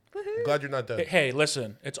 I'm glad you're not dead. Hey,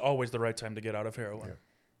 listen, it's always the right time to get out of heroin. Yeah.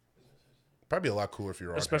 Probably a lot cooler if you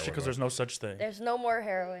were on Especially heroin, because there's no such thing. There's no more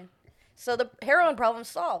heroin. So the heroin problem's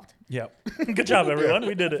solved. Yep. Good job, everyone.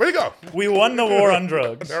 We did though. Way it. to go. We won the war on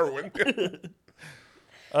drugs. Heroin.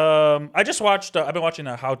 I just watched. I've been watching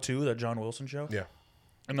a How To, that John Wilson show. Yeah.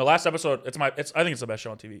 And the last episode, I think it's the best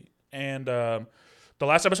show on TV. And the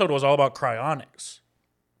last episode was all about cryonics,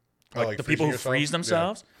 like the people who freezing freeze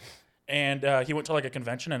yourself? themselves. And he went to like a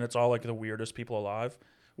convention, and it's all like the weirdest people alive,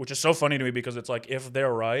 which is so funny to me because it's like if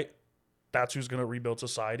they're right, that's who's gonna rebuild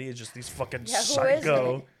society. It's just these fucking Yeah, who is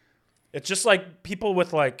psycho. it? It's just like people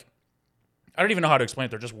with like, I don't even know how to explain it.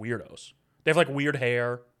 They're just weirdos. They have like weird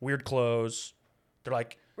hair, weird clothes. They're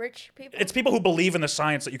like, Rich people. it's people who believe in the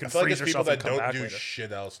science that you can I feel like freeze it's people yourself and that come don't back do later.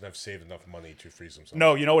 shit else and have saved enough money to freeze themselves.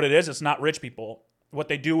 No, you know what it is? It's not rich people. What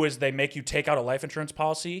they do is they make you take out a life insurance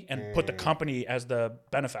policy and put the company as the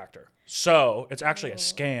benefactor. So it's actually a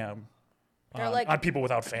scam They're on, like, on people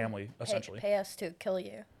without family, essentially. pay us to kill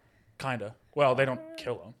you. Kinda. Well, they don't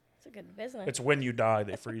kill them. It's a good business. It's when you die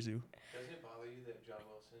they freeze you. Doesn't it bother you that John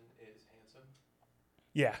Wilson is handsome?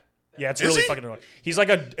 Yeah. Yeah, it's Is really he? fucking annoying. He's like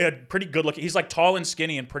a pretty good looking. He's like tall and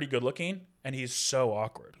skinny and pretty good looking, and he's so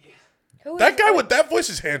awkward. Who That is- guy with that voice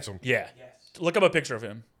is handsome. Yeah. Yes. Look up a picture of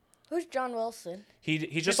him. Who's John Wilson? He's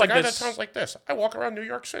He's just the like guy this. that sounds like this. I walk around New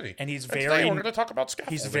York City. And he's today very- we're going to talk about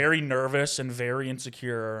scaffolding. He's very nervous and very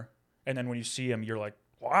insecure. And then when you see him, you're like,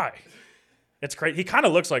 why? It's crazy. He kind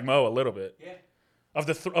of looks like Mo a little bit. Yeah. Of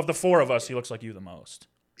the four of us, he looks like you the most.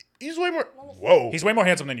 He's way more. Whoa. He's way more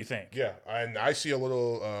handsome than you think. Yeah, and I see a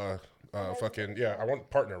little fucking yeah. I want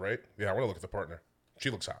partner, right? Yeah, I want to look at the partner. She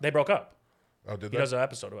looks hot. They broke up. Oh, did He they? does an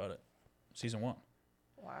episode about it. Season 1.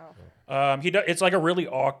 Wow. It's like a really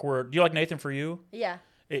awkward. Do you like Nathan For You? Yeah.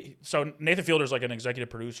 So Nathan Fielder's like an executive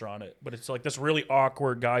producer on it, but it's like this really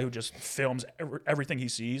awkward guy who just films everything he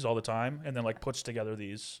sees all the time, and then like puts together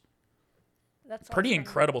these That's pretty awesome.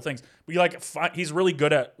 incredible things. But you like he's really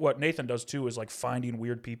good at what Nathan does too, is like finding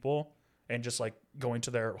weird people and just like going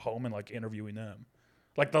to their home and like interviewing them.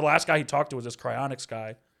 Like the last guy he talked to was this cryonics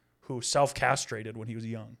guy who self-castrated when he was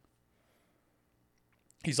young.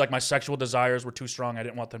 He's like, my sexual desires were too strong. I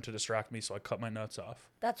didn't want them to distract me, so I cut my nuts off.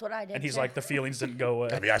 That's what I did. And he's too. like, the feelings didn't go away.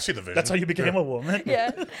 I mean, I see the vision. That's how you became a woman.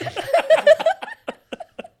 yeah.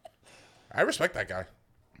 I respect that guy.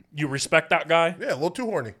 You respect that guy? Yeah, a little too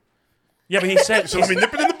horny. Yeah, but he said So let me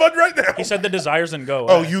nip it in the bud right now. he said the desires didn't go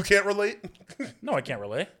away. Oh, you can't relate, No, I can't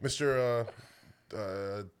relate. Mr.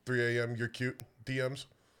 3 a.m. You're cute DMs.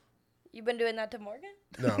 You've been doing that to Morgan?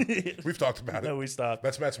 No, we've talked about it. No, we stopped.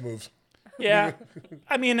 That's Matt's moves. Yeah,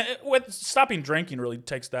 I mean, with stopping drinking really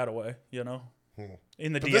takes that away, you know.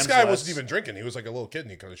 In the But DMs, this guy less. wasn't even drinking. He was like a little kid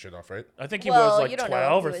and he cut his shit off, right? I think he Well, was you like don't know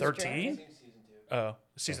 12 or if he was 13. drinking. Seen season 2. Oh,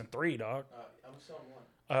 season 3, dog. I'm still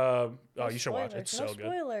on 1. Oh, you should watch it. It's no so good.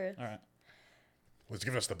 spoilers. All right. Was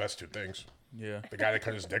giving us the best two things. Yeah. The guy that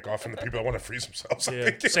cut his dick off and the people that want to freeze themselves. I Yeah.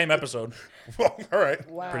 think. Same episode. Well, all right.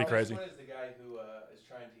 Wow. Pretty crazy. This one is the guy who is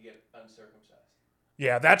trying to get uncircumcised.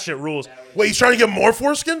 Yeah, that shit rules. That was- Wait, he's trying to get more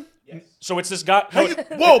foreskin? Yes. So it's this guy. How No, you-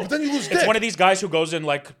 whoa, but then you lose dick. it's one of these guys who goes in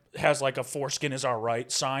like has like a foreskin is our right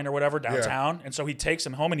sign or whatever downtown, and so he takes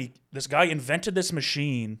him home, and this guy invented this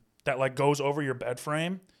machine that like goes over your bed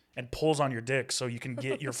frame and pulls on your dick so you can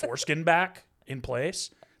get your foreskin back in place.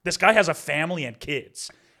 This guy has a family and kids,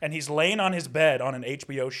 and he's laying on his bed on an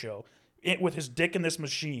HBO show with his dick in this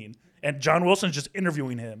machine, and John Wilson's just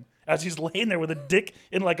interviewing him as he's laying there with a dick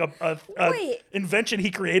in like a Wait. invention he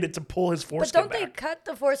created to pull his But foreskin don't they back. cut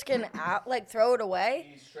the foreskin out, like throw it away?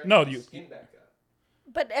 He stretches No, his you- skin back up.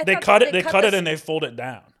 But I They thought cut it. They cut the it and they fold it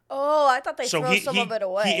down. Oh, I thought they So throw some of it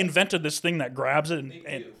away. he invented this thing that grabs it and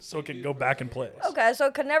do. so it can go back in place. Okay, so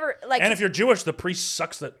it could never like. And if you're Jewish, the priest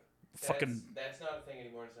sucks that fucking That's not a thing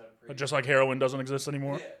anymore. It's not a priest. just like heroin doesn't exist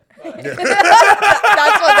anymore. Yeah,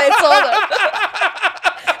 that's what they told him.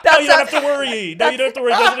 No, you don't have to worry. No, you don't have to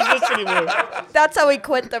worry. It doesn't exist anymore. That's how he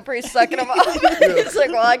quit the priest sucking him off. He's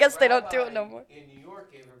like, well, I guess they don't do it no more. in New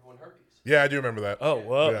York gave everyone herpes, Yeah, I do remember that. Oh,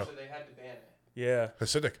 whoa. Yeah. so they had to ban it. Yeah.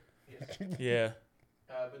 Hasidic. Yeah.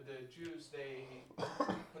 But the Jews, they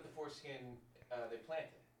put the foreskin, they plant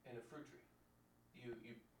it in a fruit tree. You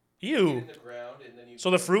get Ew. in the ground and then you.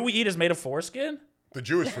 So the fruit we eat is made of foreskin? The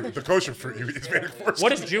Jewish fruit, the kosher fruit, is made of foreskin.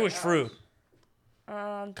 What is Jewish fruit?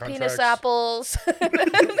 Penis Contracts. apples.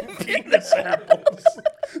 Penis apples.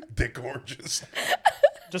 Dick oranges.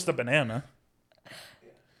 Just a banana.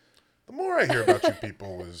 The more I hear about you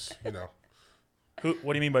people is, What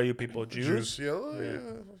do you mean by you people? Jews? Jews. Yeah,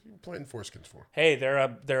 you planting foreskins for. Hey, they're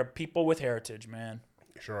a people with heritage, man.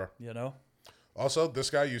 Sure. You know? Also, this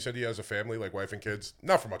guy, you said he has a family, like wife and kids.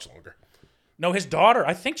 Not for much longer. No, his daughter,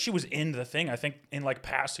 I think she was in the thing. I think in like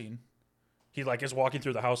passing. He like is walking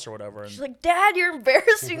through the house or whatever. And She's like, Dad, you're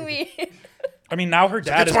embarrassing me. I mean, now her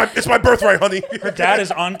dad It's my birthright, honey. her dad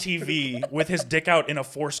is on TV with his dick out in a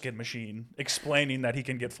foreskin machine, explaining that he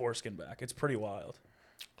can get foreskin back. It's pretty wild.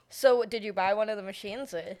 So, did you buy one of the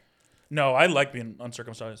machines? No, I like being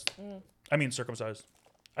uncircumcised. I mean, circumcised.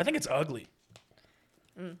 I think it's ugly.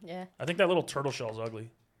 Yeah. I think that little turtle shell is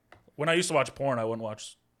ugly. When I used to watch porn, I wouldn't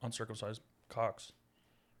watch uncircumcised cocks.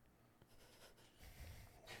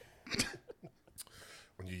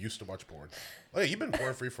 When you used to watch porn. Oh, yeah, you've been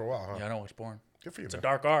porn free for a while, huh? Yeah, I don't watch porn. Good for you, It's a man.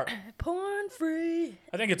 dark art. Porn free.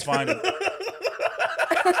 I think it's fine. That's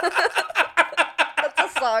a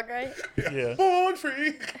song, right? Yeah. Porn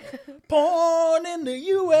free. Born in the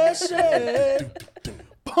USA.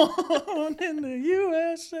 Born in the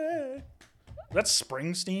USA. That's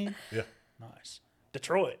Springsteen. Yeah. Nice.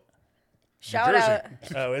 Detroit. Shout Jersey. out.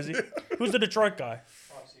 Oh, is he? Who's the Detroit guy?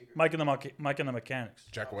 Bob Seger. Mike and the Mechanics.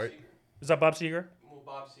 Jack White. Is that Bob Seger? Well,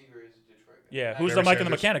 Bob Seger is a Detroit guy. Yeah. Who's Barry the Mike and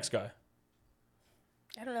the Sanders. Mechanics guy?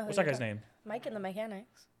 I don't know who What's you're that guy's talking- name? Mike and the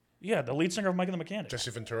Mechanics. Yeah, the lead singer of Mike and the Mechanics.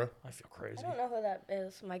 Jesse Ventura. I feel crazy. I don't know who that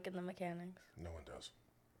is. Mike and the Mechanics. No one does.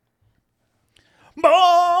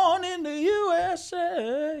 Born in the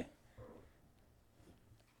USA.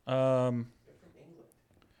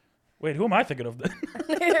 Wait, who am I thinking of then?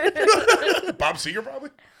 Bob Seger, probably?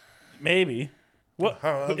 Maybe. What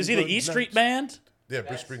is he? The E Street Band? Yeah,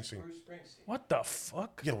 Bruce That's Springsteen. Bruce Springsteen. What the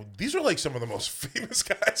fuck? Yo, these are like some of the most famous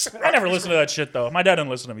guys. I never listened to that shit though. My dad didn't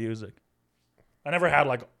listen to music. I never had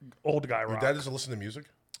like old guy rock. Your dad doesn't listen to music?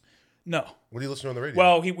 No. What do you listen to on the radio?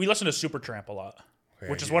 Well, we listened to Supertramp a lot,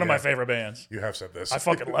 which is one of my favorite bands. You have said this. I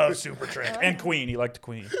fucking love Supertramp and Queen. He liked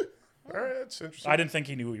Queen. All right, that's interesting. I didn't think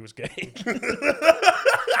he knew he was gay.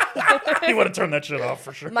 He would have turned that shit off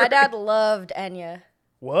for sure. My dad loved Enya.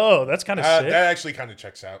 Whoa, that's kind of sick. That actually kind of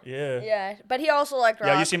checks out. Yeah. Yeah, but he also liked rock.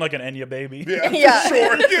 Yeah, you seem like an Enya baby. Yeah, Yeah. for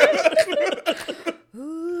sure. Yeah.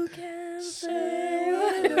 Who can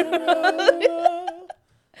say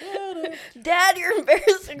Dad, you're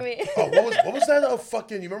embarrassing me. Oh, what was that?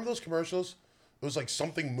 Fucking, you remember those commercials? It was like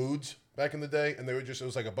something moods back in the day, and it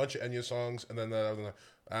was like a bunch of Enya songs, and then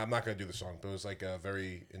I'm not gonna do the song, but it was like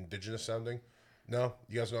very indigenous sounding. No,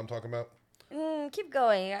 you guys know what I'm talking about? Keep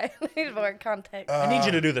going. I need more context. I need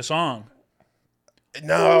you to do the song.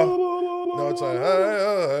 No, it's like.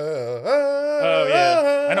 Oh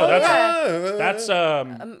yeah, I know that's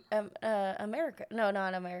America. No,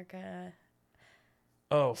 not America.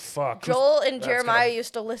 Oh fuck. Joel and That's Jeremiah gotta-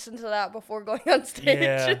 used to listen to that before going on stage.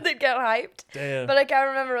 Yeah. They'd get hyped. Damn. But I can't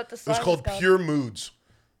remember what the It song was called Pure Moods.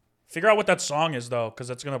 Figure out what that song is though, because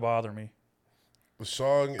that's gonna bother me. The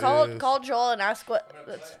song Call is Joel and ask what.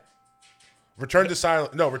 That's, Return to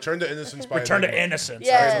Silence. No, Return to Innocence by Return to Enigma. Innocence.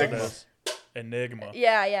 Yeah. That's what it Enigma. is. Enigma.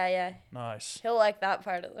 yeah. Nice. He'll like that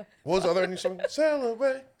part of the. What was the other Enya song? Sail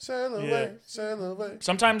away, sail away, Yeah. sail away.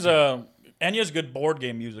 Sometimes Enya's good board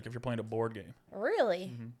game music if you're playing a board game.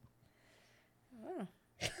 Really?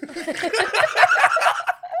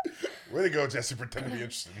 Way to go, Jesse. Pretend to be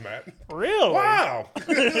interested in that. Really? Wow.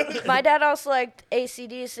 My dad also liked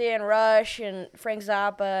AC/DC and Rush and Frank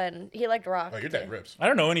Zappa, and he liked rock. Oh, your too. dad rips. I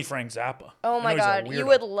don't know any Frank Zappa. Oh I my know he's a god, you weirdo.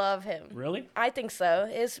 would love him. Really? I think so.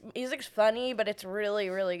 His music's funny, but it's really,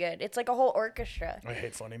 really good. It's like a whole orchestra. I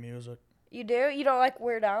hate funny music. You do? You don't like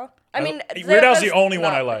Weird Al? I mean, Weird Al's the Zappa's only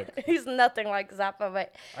one not- I like. He's nothing like Zappa,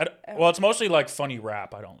 but Well, it's mostly like funny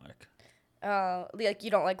rap I don't like. like you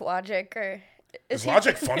don't like Logic or Is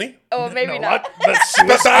Logic funny? Oh, maybe not. That's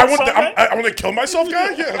That's, suicide I song, want to kill myself,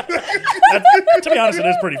 guy. Yeah, to be honest, it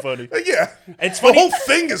is pretty funny. yeah. It's The funny. whole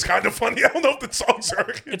thing is kind of funny. I don't know if the songs are.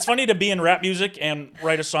 It's funny to be in rap music and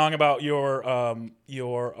write a song about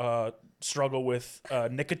your struggle with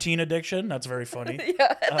nicotine addiction. That's very funny.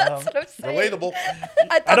 Yeah, that's what I'm saying. Relatable.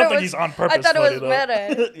 I don't think he's on purpose. I thought it funny,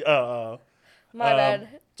 was though. meta. My bad.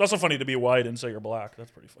 It's also funny to be white and say you're black. That's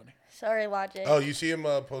pretty funny. Sorry, Logic. Oh, you see him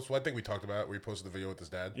post? Well, I think we talked about it, where he posted the video with his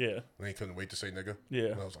dad. Yeah. And he couldn't wait to say nigga. Yeah.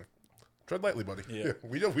 And I was like, tread lightly, buddy. Yeah.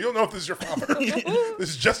 We don't know if this is your father. This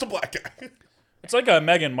is just a black guy. It's like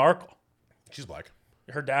Meghan Markle. She's black.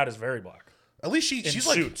 Her dad is very black. At least she's suits.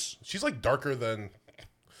 like she's like darker than.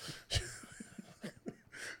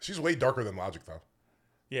 She's way darker than Logic, though.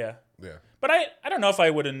 Yeah. Yeah. But I don't know if I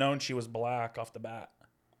would have known she was black off the bat.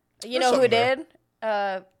 You There's know who something there.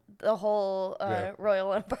 did? The whole Yeah.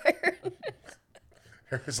 Royal Empire.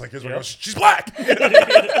 It's like, here's Yep. what goes. She's black.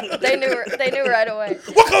 They knew right away.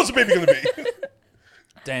 What color's the baby gonna be?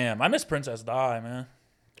 Damn, I miss Princess Di, man.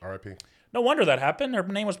 R.I.P. No wonder that happened. Her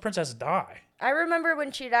name was Princess Di. I remember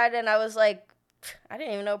when she died, and I was like, I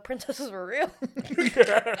didn't even know princesses were real.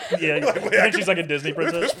 Yeah, you think she's like a Disney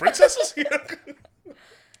There's princess? princesses here.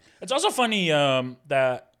 It's also funny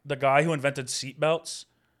that the guy who invented seatbelts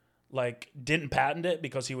didn't patent it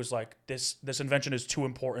because he was like, this invention is too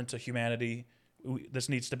important to humanity. This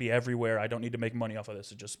needs to be everywhere. I don't need to make money off of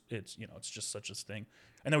this. It's just such a thing.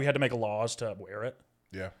 And then we had to make laws to wear it.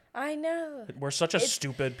 Yeah. I know. We're such a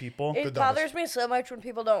stupid people. It bothers me so much when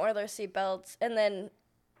people don't wear their seatbelts, and then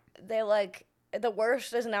they the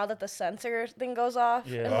worst is now that the sensor thing goes off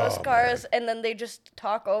Yeah. in most Oh, cars, and then they just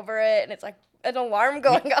talk over it, and it's like an alarm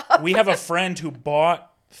going off. We have a friend who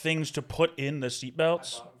bought things to put in the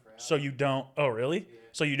seatbelts so you don't. Oh, really?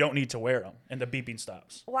 So you don't need to wear them, and the beeping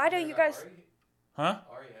stops. Why do you guys? Huh?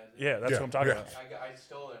 Ari has it. Yeah, that's Yeah, what I'm talking yeah. about. I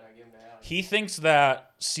stole it and I gave him that. He thinks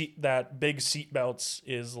that that big seatbelts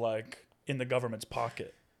is like in the government's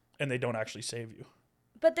pocket, and they don't actually save you.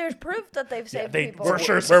 But there's proof that they've saved they people. for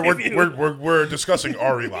sure save you. We're discussing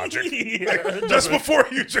Ari logic. Yeah. Just before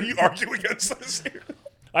you argue against this.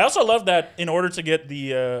 I also love that in order to get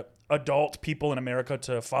the adult people in America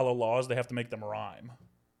to follow laws, they have to make them rhyme.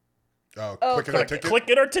 Click it or ticket. Click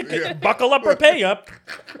it or ticket. Yeah. Buckle up or pay up.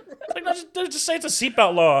 It's like, just say it's a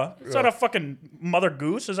seatbelt law. It's not a fucking Mother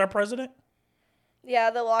Goose is our president.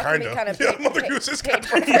 Yeah, the law can be kind of Yeah, Mother Goose is kind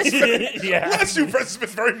of Yeah. Last two presidents have been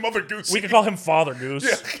very Mother Goose. We could call him Father Goose.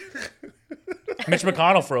 Yeah. Mitch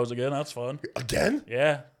McConnell froze again. That's fun. Again?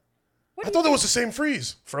 Yeah. I thought that was the same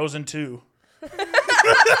freeze. Frozen 2.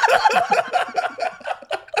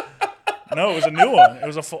 No, it was a new one. It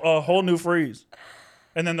was a whole new freeze.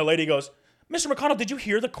 And then the lady goes, Mr. McConnell, did you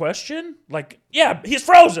hear the question? Like, yeah, he's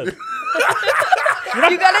frozen. You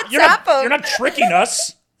gotta tap him. You're not tricking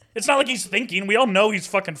us. It's not like he's thinking. We all know he's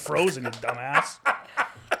fucking frozen, you dumbass.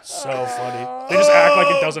 So funny. They just act like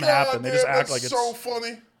it doesn't happen. They just act like it's so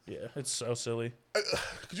funny. Yeah, it's so silly.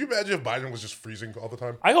 Could you imagine if Biden was just freezing all the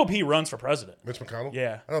time? I hope he runs for president. Mitch McConnell?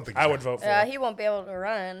 Yeah. I don't think I he's would gonna- vote for Yeah, him. he won't be able to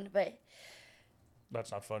run, but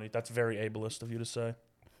That's not funny. That's very ableist of you to say.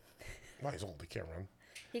 No, he's old. He can't run.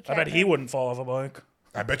 he I can't. bet he wouldn't fall off a bike.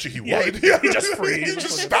 I bet you he Yeah, would. he just freeze. He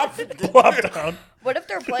just stop. Plop down. What if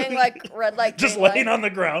they're playing like red light? Just green laying light? on the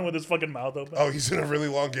ground with his fucking mouth open. Oh, he's in a really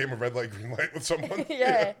long game of red light, green light with someone.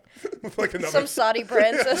 Yeah. With like another Some Saudi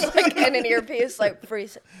prince is like in an earpiece, like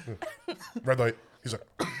freeze. red light. He's like,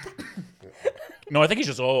 No, I think he's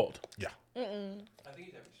just old. yeah. I think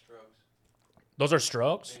he's having strokes. Those are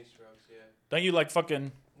strokes? Many strokes, yeah. Don't you like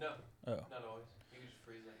fucking... No, Oh. not always. You can just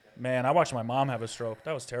freeze like that. Man, I watched my mom have a stroke.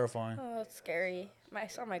 That was terrifying. Oh, it's scary. I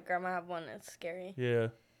saw my grandma have one. It's scary. Yeah.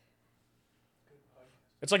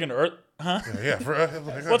 It's like an earth... Huh? Yeah.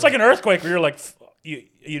 Well, it's like an earthquake where you're like...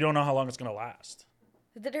 You don't know how long it's going to last.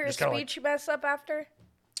 Did her Just kinda speech mess up after?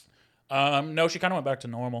 No, she kind of went back to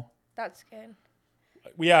normal. That's good.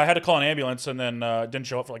 Yeah, I had to call an ambulance and then didn't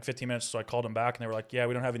show up for like 15 minutes, so I called them back and they were like, yeah,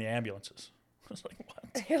 we don't have any ambulances. I was like,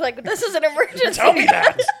 what? You're like, this is an emergency. Tell me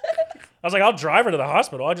that. I was like, I'll drive her to the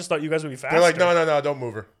hospital. I just thought you guys would be faster. They're like, no, don't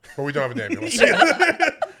move her. But we don't have an ambulance.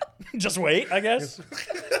 Just wait, I guess.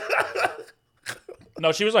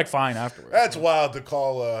 No, she was like fine afterwards. That's wild to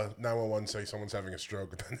call 911, say someone's having a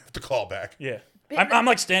stroke, and then have to call back. Yeah. I'm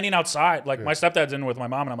like standing outside. Like my stepdad's in with my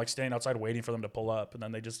mom, and I'm like standing outside waiting for them to pull up, and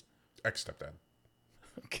then they just... Ex-stepdad.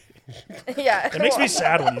 Yeah. It makes me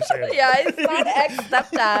sad when you say it. Yeah, it's not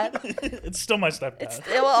ex-stepdad. It's still my stepdad.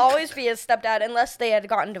 It will always be his stepdad unless they had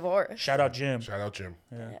gotten divorced. Shout out Jim. Shout out Jim.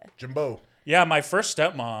 Yeah. Jimbo. Yeah, my first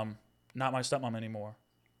stepmom, not my stepmom anymore.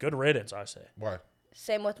 Good riddance, I say. Why?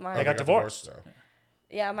 Same with mine. They got divorced. though.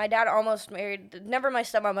 Yeah, my dad almost married. Never my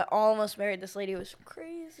stepmom, but almost married this lady who was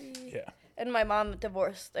crazy. Yeah. And my mom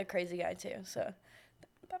divorced a crazy guy too. So,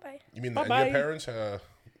 bye-bye. You mean Bye-bye. your parents were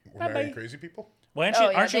marrying crazy people? Well, Oh,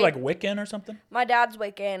 yeah, aren't you they- like Wiccan or something? My dad's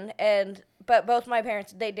Wiccan, but both my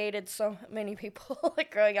parents, they dated so many people.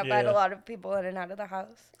 Like growing up, I had Yeah. a lot of people in and out of the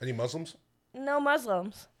house. Any Muslims? No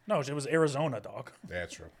Muslims. No, it was Arizona, dog. Yeah,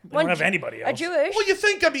 that's true. They don't have Ju- anybody A else. Jewish. Well, you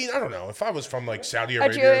think? I mean, I don't know. If I was from like Saudi A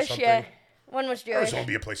Arabia or Jewish, something, yeah. One was Jewish. Arizona would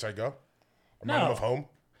be a place I'd go. Remind them of home.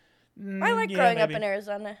 I like Yeah, growing up maybe. in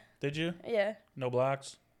Arizona. Did you? Yeah. No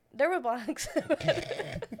blacks? There were blacks.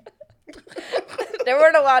 There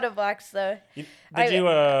weren't a lot of blacks though. You I-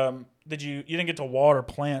 didn't get to water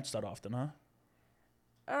plants that often, huh?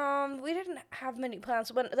 We didn't have many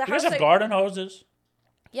plants. When the You house guys have that- garden hoses?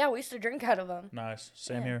 Yeah, we used to drink out of them. Nice.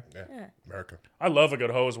 Same here. Yeah, America. I love a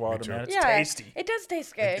good hose water, too. man. It's Yeah, tasty. It does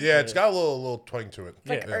taste good. Yeah, it's got a little twang to it. It's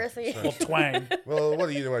like Yeah, earthy. it's Little nice. twang. Well, what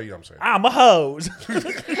do you know what I'm saying? I'm a hose.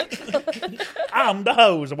 I'm the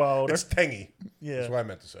hose water. It's tangy. Yeah. That's what I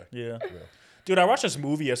meant to say. Yeah. Dude, I watched this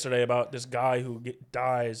movie yesterday about this guy who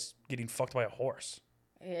dies getting fucked by a horse.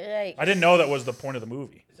 Yikes. I didn't know that was the point of the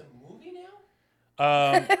movie. It's a movie now?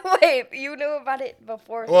 Wait, you knew about it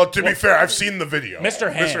before? Well, to be fair, I've seen the video.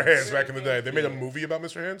 Mr. Hands. Mr. Hands back in the day. They made a movie about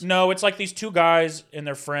Mr. Hands? No, it's like these two guys and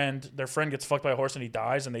their friend. Their friend gets fucked by a horse and he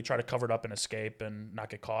dies, and they try to cover it up and escape and not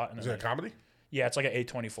get caught. And Is then it a comedy? yeah, it's like an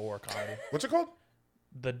A24 comedy. What's it called?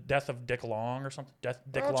 The Death of Dick Long or something. Dick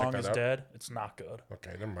I'll check Long that is out. dead. It's not good.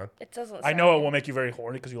 Okay, never mind. It doesn't. I know it will make you very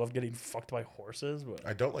horny because you love getting fucked by horses. But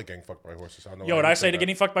I don't like getting fucked by horses. I don't know yo, why what I would say to that.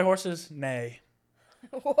 getting fucked by horses? Nay,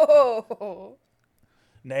 Whoa.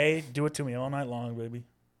 nay, do it to me all night long, baby.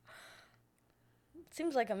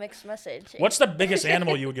 Seems like a mixed message. What's the biggest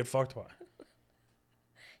animal you would get fucked by?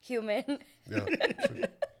 Human. Yeah.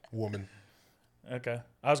 Woman. Okay,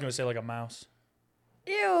 I was gonna say like a mouse.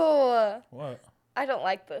 Ew. What? I don't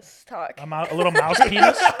like this talk. A little mouse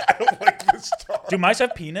penis? I don't like this talk. Do mice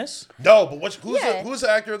have penis? No, but Yeah. who's the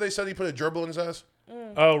actor they said he put a gerbil in his ass?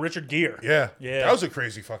 Oh, Richard Gere. Yeah. Yeah. That was a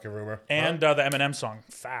crazy fucking rumor. And the Eminem song,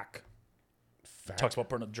 Fack. Fact. Talks about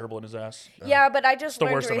putting a gerbil in his ass. Yeah, but I just the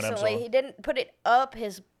learned worst Eminem recently song. he didn't put it up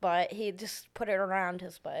his butt. He just put it around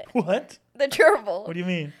his butt. What? The gerbil. What do you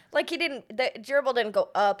mean? Like the gerbil didn't go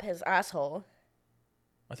up his asshole.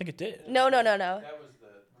 I think it did. No. That was the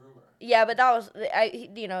rumor. Yeah, but that was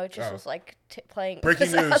it just Oh. was like playing Breaking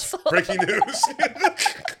his news. asshole. Breaking news.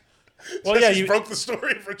 Well, yeah, Jesse's you broke the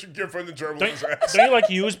story of Richard Gere putting the gerbil in his ass. don't you like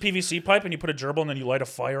use PVC pipe and you put a gerbil and then you light a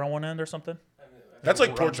fire on one end or something? That's like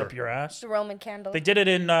Runs torture. up your ass. The Roman candle. They did it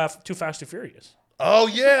in Too Fast, Too Furious. Oh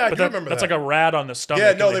yeah, I But do remember that's that. like a rat on the stomach. yeah,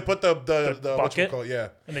 and no, they put the bucket? yeah.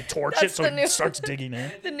 and they torch That's it so the it new- starts digging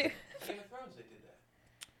in. the new. Game of Thrones, they did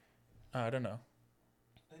that. I don't know.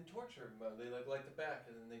 In torture mode, they like light the back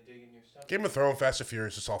and then they dig in your stomach. Game of Thrones, Fast and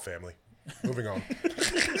Furious, it's all family. Moving on.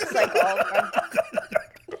 It's like all fun.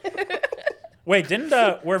 Wait,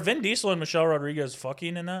 didn't were Vin Diesel and Michelle Rodriguez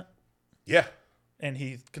fucking in that? Yeah. And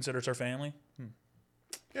he considers her family?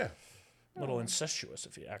 Yeah. A little incestuous,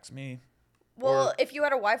 if you ask me. Well, Or- if you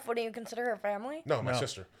had a wife, wouldn't you consider her family? No, my No.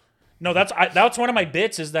 sister. No, that's one of my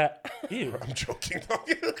bits. Is that ew. I'm joking.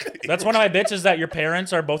 That's one of my bits. Is that your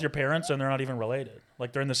parents are both your parents and they're not even related.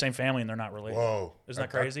 Like they're in the same family and they're not related. Whoa. Isn't that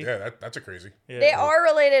crazy? Yeah, that's a crazy. Yeah. They are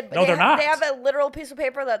related, but No, they're not. They have a literal piece of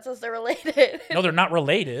paper that says they're related. No, they're not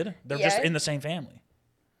related. They're just Yeah. in the same family.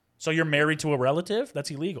 So you're married to a relative? That's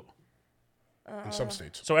illegal. In some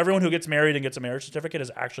states. So everyone who gets married and gets a marriage certificate is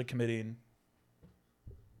actually committing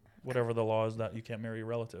whatever the law is that you can't marry a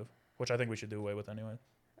relative, which I think we should do away with anyway.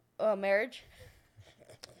 Marriage.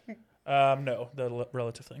 No, the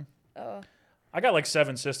relative thing. Oh. I got like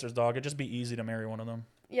 7 sisters, dog. It'd just be easy to marry one of them.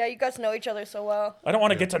 Yeah, you guys know each other so well. I don't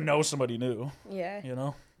want to get to know somebody new, Yeah. you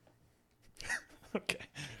know? Okay.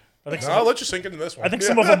 I think, No, I'll let you sink into this one. I think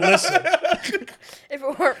some of them listen. If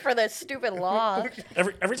it weren't for the stupid law.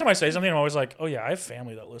 Every time I say something, I'm always like, oh, yeah, I have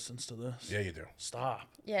family that listens to this. Yeah, you do. Stop.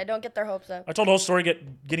 Yeah, don't get their hopes up. I told the whole story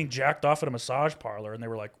getting jacked off at a massage parlor, and they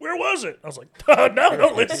were like, where was it? I was like, no,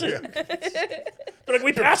 don't listen. They're like,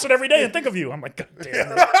 we pass it every day and think of you. I'm like, God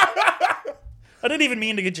damn it. I didn't even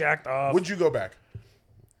mean to get jacked off. Would you go back?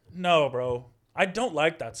 No, bro. I don't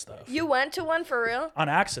like that stuff. You went to one for real? On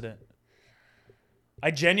accident. I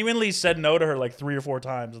genuinely said no to her like 3 or 4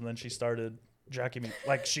 times, and then she started jacking me.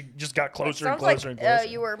 Like, she just got closer and Sounds closer like and closer.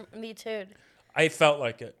 you were me too. I felt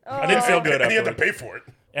like it. I didn't feel good And you had to afterwards. pay for it.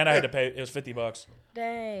 And I had to pay. It was $50.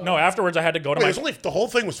 Dang. No, afterwards I had to go to Wait, my. it was only the whole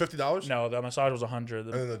thing was $50. No, the massage was 100.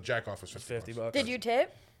 And then the jack off was $50. Did you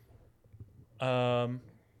tip? Yeah.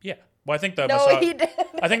 Well, I think the No, massage. he did.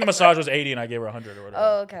 I think the massage was 80 and I gave her 100 or whatever.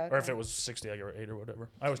 Oh, okay. Or if it was 60, I gave her 8 or whatever.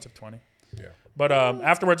 I always tip 20. Yeah. But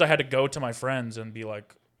afterwards, I had to go to my friends and be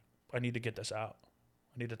like, I need to get this out.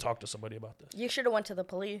 I need to talk to somebody about this. You should have went to the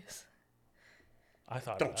police. I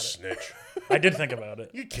thought Don't about it. snitch. I did think about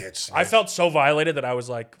it. You can't snitch. I felt so violated that I was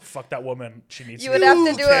like, fuck that woman. She needs You to would have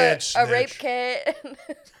to You do can't a rape snitch. kit.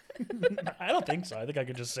 I don't think so. I think I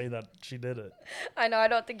could just say that she did it. I know. I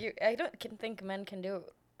don't think men can do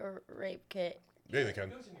a rape kit Yeah, they can.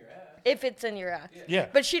 It goes in your ass. if it's in your ass. Yeah.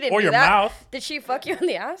 But she didn't Or do your that. mouth. Did she fuck you in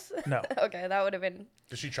the ass? No. Okay, that would have been.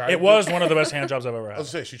 Did she try? It was one of the best hand jobs I've ever I had.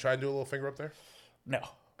 was gonna say, she tried to do a little finger up there. No.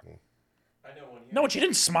 I know one here. No, and she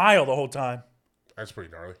didn't smile the whole time. That's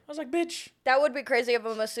pretty gnarly. I was like, bitch. That would be crazy if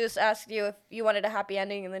a masseuse asked you if you wanted a happy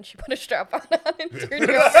ending and then she put a strap on and turned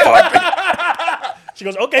you over. She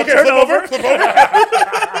goes, okay, turn over. Flip over.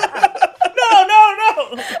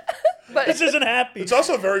 No. But This isn't happy. It's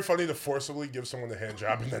also very funny to forcibly give someone a hand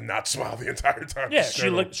job and then not smile the entire time. Yeah, Just she stare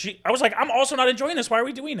at looked. I was like, I'm also not enjoying this. Why are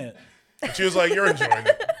we doing it? them. She was like, "You're enjoying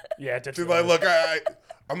it." Yeah, it did. She's feel like, good. "Look,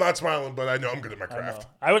 I'm not smiling, but I know I'm good at my I know. craft."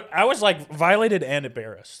 I was like violated and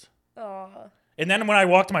embarrassed. Aw. And then when I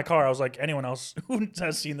walked to my car, I was like, anyone else who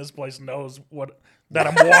has seen this place knows that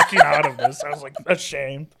I'm walking out of this. I was like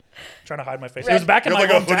ashamed, trying to hide my face. It was back in You my have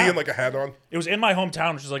like a hoodie hometown. and like a hat on. It was in my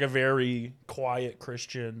hometown, which is like a very quiet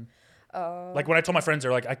Christian. Like when I told my friends,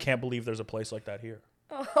 they're like, I can't believe there's a place like that here.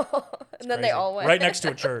 And then they Crazy. all went. Right next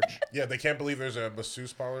to a church. Yeah, they can't believe there's a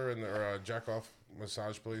masseuse parlor or a jack off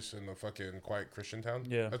massage place in the fucking quiet Christian town.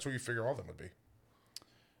 Yeah. That's where you figure all of them would be.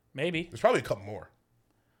 Maybe. There's probably a couple more.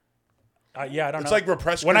 Yeah, I don't know. It's like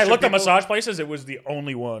repressed. When I Christian looked at people. massage places, it was the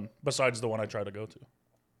only one besides the one I tried to go to,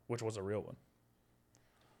 which was a real one.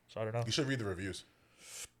 So I don't know. You should read the reviews.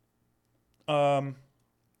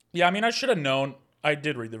 Yeah, I mean, I should have known. I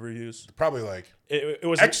did read the reviews. Probably like It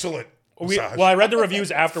was excellent massage. Well, I read the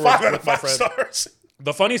reviews afterwards 5 out of with my 5 friend. stars.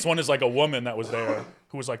 The funniest one is like a woman that was there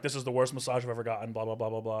who was like, "This is the worst massage I've ever gotten." Blah blah blah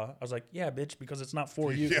blah blah. I was like, "Yeah, bitch, because it's not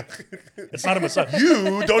for you. Yeah. It's not a massage."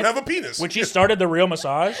 You don't have a penis. When she started the real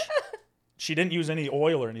massage, she didn't use any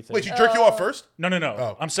oil or anything. Wait, she jerk you off first? No.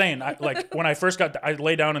 Oh. I'm saying, like, when I first I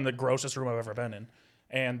lay down in the grossest room I've ever been in,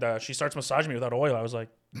 and she starts massaging me without oil. I was like,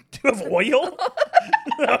 "Do you have oil?"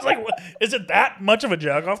 I was like, what? Is it that much of a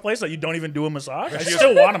jack off place that you don't even do a massage? I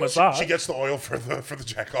still want a massage. She gets the oil for the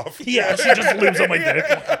jack off. Yeah, she just lubes on my dick.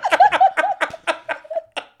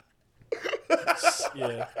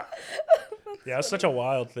 Yeah. Yeah, it's such a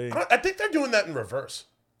wild thing. I think they're doing that in reverse.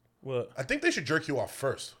 What? I think they should jerk you off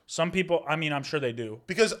first. Some people, I mean, I'm sure they do.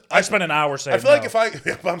 Because I spent an hour saying I feel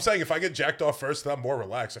like no. I'm saying if I get jacked off first, then I'm more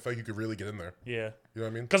relaxed. I feel like you could really get in there. Yeah. You know what I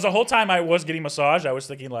mean? Because the whole time I was getting massaged, I was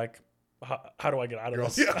thinking, like, how do I get out of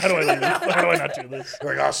this? Yeah. How do I leave this? How do I not do this?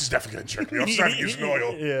 You're like, oh, she's definitely going to jerk me off. She's not using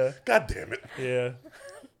oil. Yeah. God damn it. Yeah.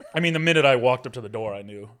 I mean, the minute I walked up to the door, I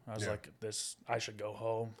knew. I was Yeah. like, I should go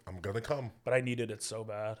home. I'm going to come. But I needed it so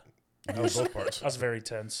bad. You know both parts. I was very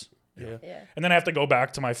tense. Yeah. Yeah. And then I have to go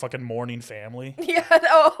back to my fucking mourning family. Yeah.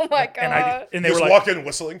 Oh my god. And they Just were like, walk in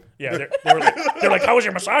whistling. yeah, they're like, how was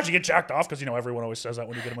your massage? You get jacked off? Because, everyone always says that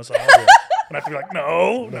when you get a massage. And I have to be like, no.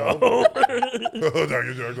 Oh, no,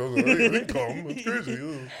 you jerked off. I didn't come. It's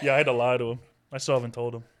crazy. Yeah, I had to lie to them. I still haven't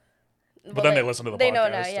told them. But Well, then they listen to the They podcast. know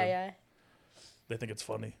now. and Yeah. They think it's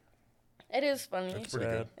funny. It is funny. It's pretty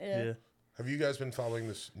Sad. good. Yeah. Yeah. Have you guys been following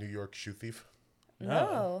this New York shoe thief?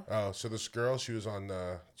 No. Oh, so this girl, she was on,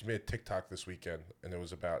 she made a TikTok this weekend, and it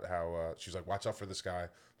was about how she's like, watch out for this guy.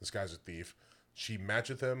 This guy's a thief. She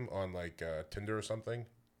matched with him on like Tinder or something,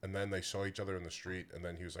 and then they saw each other in the street, and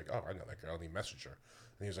then he was like, oh, I know that girl, and he messaged her.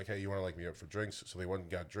 And he was like, hey, you want to like meet up for drinks? So they went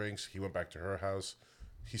and got drinks. He went back to her house.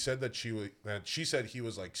 He said that she said he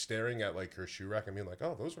was like staring at like her shoe rack and being like,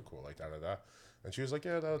 oh, those were cool, like da da da. And she was like,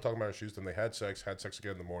 yeah, no, talking about her shoes. Then they had sex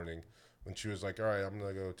again in the morning. And she was like, all right, I'm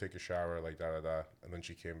going to go take a shower, like, da-da-da. And then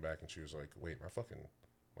she came back and she was like, wait,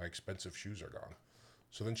 my expensive shoes are gone.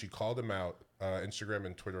 So then she called him out. Instagram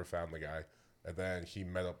and Twitter found the guy. And then he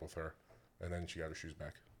met up with her. And then she got her shoes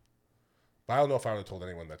back. But I don't know if I would have told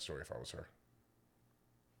anyone that story if I was her.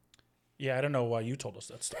 Yeah, I don't know why you told us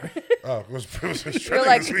that story. Oh, it was You're trending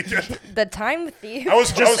like this weekend. the time thief. I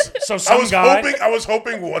was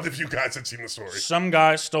hoping one of you guys had seen the story. Some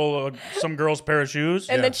guy stole some girl's pair of shoes.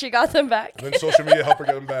 And then she got them back. And then social media helped her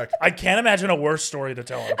get them back. I can't imagine a worse story to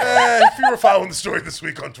tell him. If you were following the story this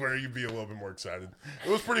week on Twitter, you'd be a little bit more excited. It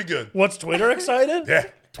was pretty good. What's Twitter excited? Yeah,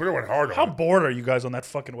 Twitter went hard on How it. bored are you guys on that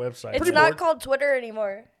fucking website? It's not called Twitter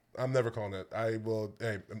anymore. I'm never calling it. I will.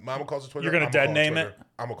 Hey, Mama calls it Twitter. You're gonna dead name it?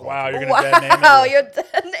 I'm gonna call Wow, it. you're Twitter. gonna dead name it? Wow, you're dead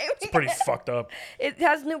naming It's pretty fucked up. It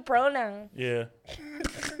has new pronouns. Yeah.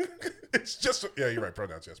 It's just you're right.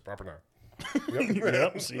 Pronouns, yes, proper noun. Yep.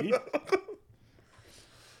 Yep. See.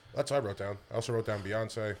 That's what I wrote down. I also wrote down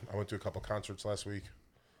Beyonce. I went to a couple concerts last week.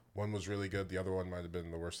 One was really good. The other one might have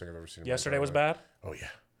been the worst thing I've ever seen. Yesterday was bad. bad. Oh yeah.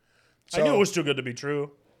 I knew it was too good to be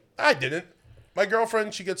true. I didn't. My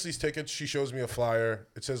girlfriend, she gets these tickets. She shows me a flyer.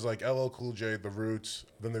 It says like LL Cool J, The Roots.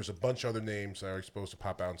 Then there's a bunch of other names that are supposed to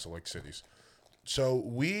pop out in select cities. So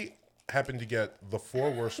we happened to get the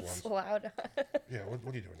 4 worst ones. It's loud. Yeah, what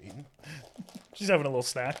are you doing? Eating? She's having a little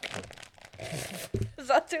snack. Is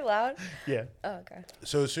that too loud? Yeah. Oh, okay.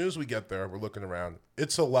 So as soon as we get there, we're looking around.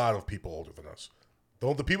 It's a lot of people older than us.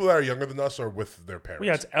 The people that are younger than us are with their parents. Well,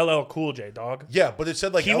 yeah, it's LL Cool J, dog. Yeah, but it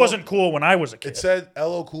said like He wasn't cool when I was a kid. It said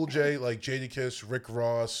LL Cool J, like Jadakiss, Rick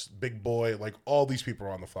Ross, Big Boy, like all these people are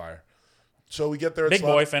on the flyer. So we get there. It's Big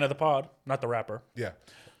Boy, fan of the pod, not the rapper. Yeah.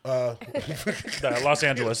 The Los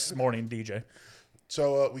Angeles morning DJ.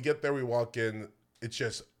 So we get there, we walk in. It's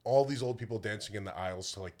just all these old people dancing in the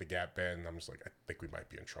aisles to like the Gap band. And I'm just like, I think we might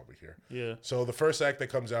be in trouble here. Yeah. So the first act that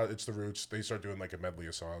comes out, it's the Roots. They start doing like a medley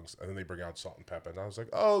of songs, and then they bring out Salt and Pepper. And I was like,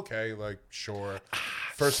 oh, okay, like sure.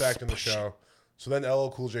 First act in the show. So then LL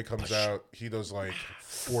Cool J comes out. He does like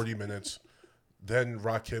 40 minutes. Then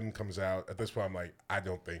Rakim comes out. At this point, I'm like, I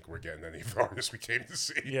don't think we're getting any of the artists we came to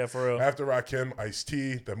see. Yeah, for real. After Rakim,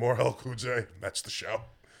 Ice-T, then more LL Cool J. That's the show.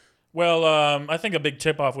 Well, I think a big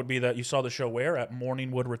tip-off would be that you saw the show where? At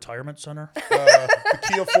Morningwood Retirement Center? The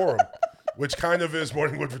Kia Forum, which kind of is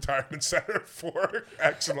Morningwood Retirement Center for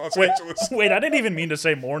acts in Los Angeles. Wait, I didn't even mean to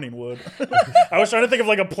say Morningwood. I was trying to think of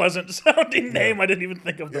like a pleasant-sounding name. I didn't even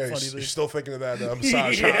think of the funny thing. You're still thinking of that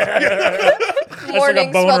massage. Yeah. Morning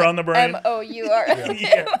a boner on the brain. MOUR.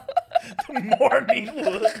 Yeah.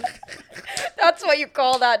 Morningwood. That's what you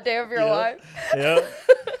call that day of your life. Yeah.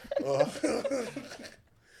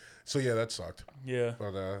 So yeah, that sucked. Yeah.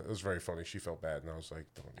 But it was very funny. She felt bad, and I was like,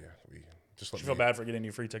 oh, yeah, we just let She me. felt bad for getting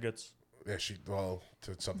you free tickets. Yeah, to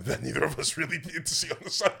something that neither of us really needed to see on the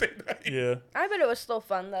Sunday night. Yeah. I bet it was still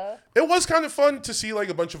fun though. It was kind of fun to see like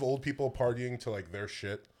a bunch of old people partying to like their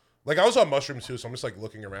shit. Like I was on mushrooms too, so I'm just like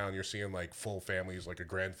looking around. You're seeing like full families, like a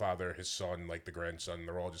grandfather, his son, like the grandson.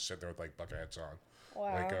 They're all just sitting there with like bucket hats on,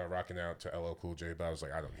 Wow. like rocking out to LL Cool J. But I was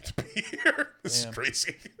like, I don't need to be here. This is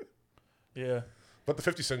crazy. Yeah. But the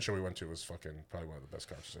 50 Cent show we went to was fucking probably one of the best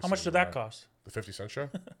concerts. How much did that cost? The 50 Cent show?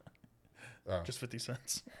 Just 50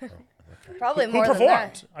 cents. Probably Who more than performed?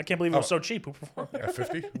 that. I can't believe it was so cheap. Who performed? At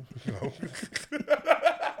 50? No.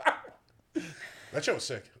 That show was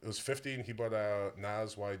sick. It was 50, and he brought out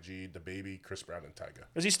Nas, YG, The Baby, Chris Brown, and Tyga.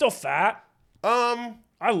 Is he still fat?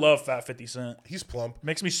 I love fat 50 Cent. He's plump.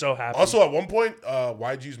 Makes me so happy. Also, at one point,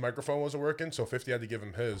 YG's microphone wasn't working, so 50 had to give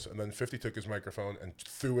him his, and then 50 took his microphone and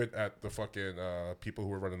threw it at the fucking people who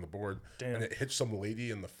were running the board. Damn. And it hit some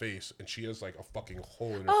lady in the face, and she has like a fucking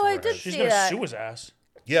hole in her Oh, I forehead. did She's see going to that. sue his ass.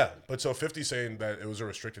 Yeah, but so 50 saying that it was a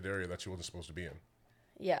restricted area that she wasn't supposed to be in.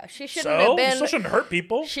 Yeah, she shouldn't So? have You been. still shouldn't hurt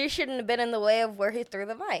people. She shouldn't have been in the way of where he threw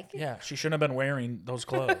the mic. Yeah, she shouldn't have been wearing those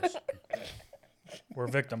clothes. We're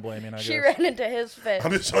victim blaming, I She guess. ran into his fist.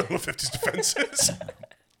 I'm just telling you what 50's defense is.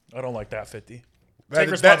 I don't like that 50. That-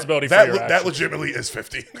 Take responsibility for that, your that actions. legitimately is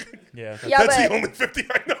 50. Yeah. Yeah, That's but the only 50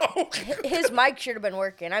 I know. his mic should have been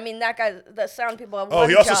working. I mean, that guy, the sound people have Oh, one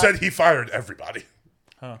he also job. said he fired everybody.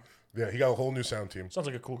 Huh. Yeah, he got a whole new sound team. Sounds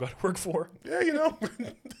like a cool guy to work for. Yeah, you know.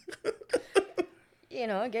 You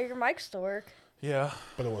know, get your mics to work. Yeah.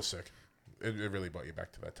 But it was sick. It really brought you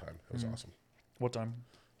back to that time. It was awesome. What time?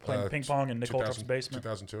 Playing ping pong in Nick Holtrop's basement.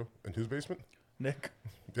 2002. In whose basement? Nick.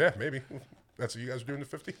 Yeah, maybe. That's what you guys were doing to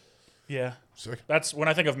 50? Yeah. Sick. That's when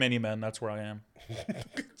I think of mini men. That's where I am.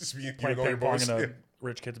 Just you Playing and all your ping pong boys. in a Yeah.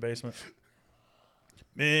 rich kid's basement.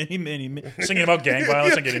 Many. Singing about gang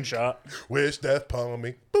violence and getting shot. Wish death upon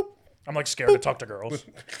me. Boop. I'm like scared to talk to girls.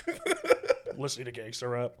 Listening to gangster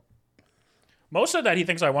rap. Most of that he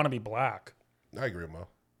thinks I want to be black. I agree with Mo.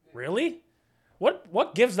 Really?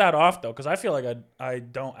 What gives that off though? Because I feel like I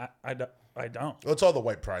don't. Well, it's all the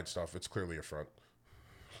white pride stuff. It's clearly a front.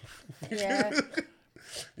 Yeah.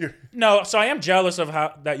 No, so I am jealous of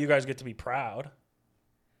how that you guys get to be proud.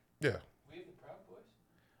 Yeah. We have the Proud Boys.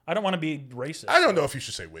 I don't want to be racist. I don't know if you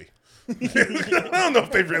should say we. I don't know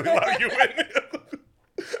if they really allow you in.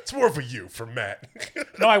 It's more of a you for Matt.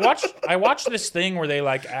 No, I watched this thing where they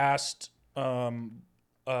like asked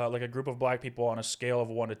like a group of black people on a scale of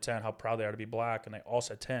 1 to 10 how proud they are to be black, and they all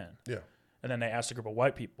said 10. Yeah. And then they asked a group of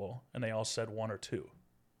white people, and they all said 1 or 2.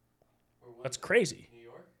 That's it? crazy. New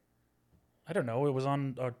York? I don't know. It was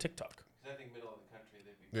on TikTok. 'Cause I think middle of the country,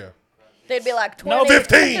 they'd be Yeah. They'd be like 20. No,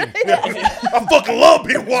 15. I fucking love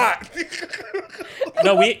being white.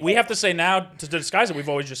 No, we have to say now to disguise it. We've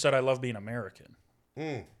always just said I love being American.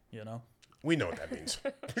 You know. We know what that means.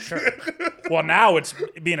 Sure. Well, now it's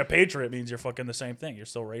being a patriot means you're fucking the same thing. You're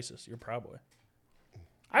still racist. You're a proud boy.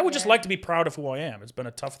 I would just like to be proud of who I am. It's been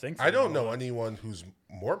a tough thing for me. I don't know anyone who's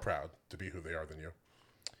more proud to be who they are than you.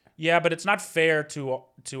 Yeah, but it's not fair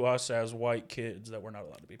to us as white kids that we're not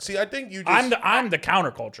allowed to be proud. See, I think you just... I'm the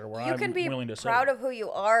counterculture where You I'm can be willing to say proud of who you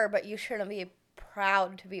are, but you shouldn't be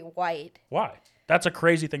proud to be white. Why? That's a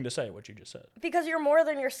crazy thing to say, what you just said. Because you're more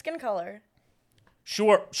than your skin color.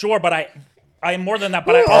 Sure, but I am more than that,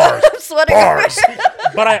 but I also, I'm sweating. Bars.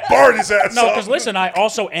 but I Barred his ass No, up. because listen, I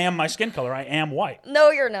also am my skin color. I am white.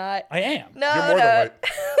 No, you're not. I am. No, You're more no. than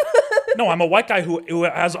white. No, I'm a white guy who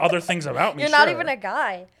has other things about me. You're not sure. even a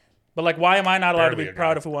guy. But like, why am I not allowed to Barely be a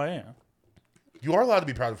proud guy. of who I am? You are allowed to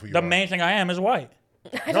be proud of who you The are. main thing I am is white.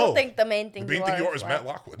 I No. don't think the main thing The main you thing are you are is is white. Matt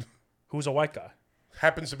Lockwood. Who's a white guy?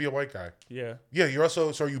 Happens to be a white guy. Yeah. Yeah, you're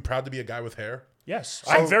also... So are you proud to be a guy with hair? Yes.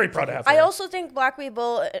 I'm very proud to have I hair. also think black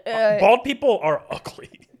people... Bald people are ugly.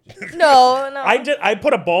 no. I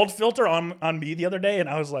put a bald filter on me the other day, and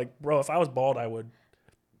I was like, bro, if I was bald, I would...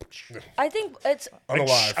 I think it's...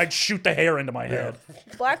 Unalive. I'd shoot the hair into my head.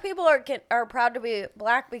 Black people are proud to be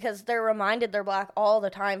black because they're reminded they're black all the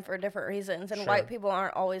time for different reasons, and Sure. white people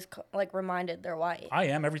aren't always like reminded they're white. I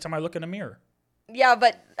am every time I look in a mirror. Yeah,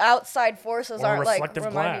 but outside forces Or aren't like reflective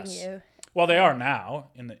reminding glass. you. Well, they are now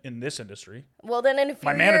in this industry. Well, then in a few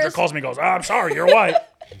My manager years, calls me and goes, I'm sorry, you're white.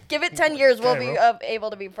 give it 10 years, we'll Okay, be bro. able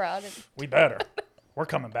to be proud. We better. We're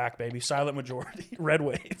coming back, baby. Silent majority. Red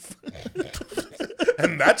wave.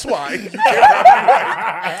 And that's why you can't have me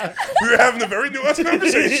right. We were having a very nuanced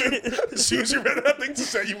conversation. As soon as you read that thing to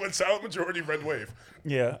say, you went silent majority, red wave.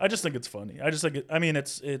 Yeah, I just think it's funny. I just think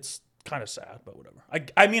it's kind of sad, but whatever.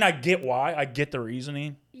 I mean, I get why. I get the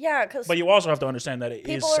reasoning. Yeah, because But you also have to understand that it is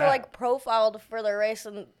people sad. are like profiled for their race,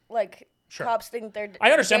 and like Sure. cops think they're.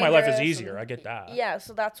 I understand my life is dangerous easier. and- I get that. Yeah,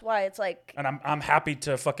 so that's why it's like. And I'm happy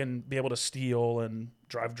to fucking be able to steal and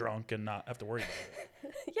drive drunk and not have to worry about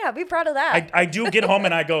it. Yeah, be proud of that. I do get home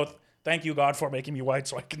and I go, thank you, God, for making me white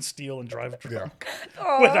so I can steal and drive drunk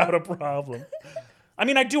Aw. without a problem. I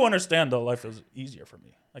mean, I do understand, though, life is easier for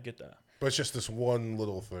me. I get that. But it's just this one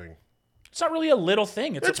little thing. It's not really a little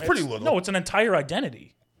thing. It's pretty little. No, it's an entire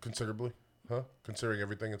identity. Considerably. Huh? Considering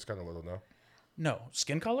everything, it's kind of little now. No.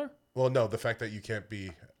 Skin color? Well, no, the fact that you can't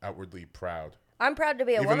be outwardly proud. I'm proud to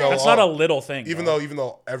be a Even woman. though- That's not a little thing. Even though.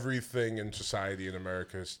 though everything in society in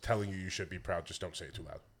America is telling you should be proud, just don't say it too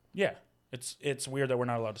loud. Yeah. It's weird that we're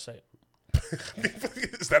not allowed to say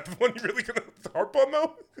it. Is that the one you're really gonna harp on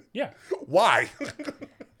though? Yeah. Why?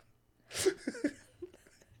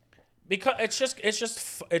 Because it's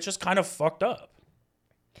just kind of fucked up.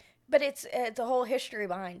 But it's a whole history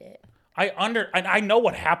behind it. I know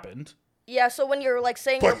what happened. Yeah, so when you're like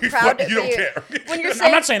saying But you're proud to you don't be, care. when you're saying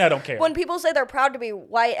I'm not saying I don't care. when people say they're proud to be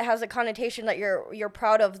white, it has a connotation that you're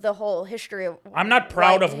proud of the whole history of. I'm not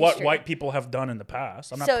proud white of what history. white people have done in the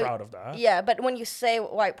past. I'm not So, proud of that. Yeah, but when you say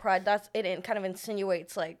white pride, it kind of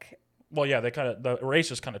insinuates like Well, yeah, the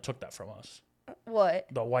racists kind of took that from us. what?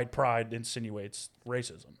 The white pride insinuates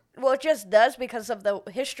racism. Well, it just does because of the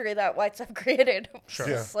history that whites have created. Sure.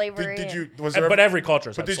 Yeah. Slavery. Did you? and- Was there? But ever, every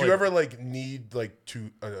culture. but did you ever like need like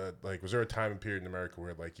to like? Was there a time and period in America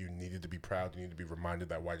where like you needed to be proud? You needed to be reminded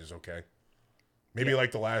that white is okay. Maybe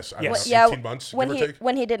like the last I don't Yes. know, yeah, 18 months, when give he or take.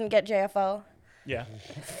 when he didn't get JFL. Yeah.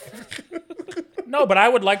 No, but I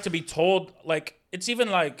would like to be told. Like, it's even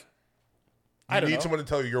like. I You don't need know. someone to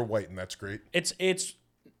tell you you're white, and that's great. It's.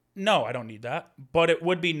 No, I don't need that. But it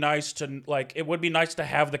would be nice to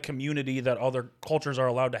have the community that other cultures are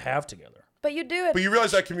allowed to have together. But you do it. But you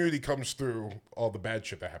realize that community comes through all the bad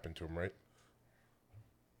shit that happened to them, right?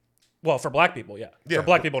 Well, for black people, yeah. Yeah, For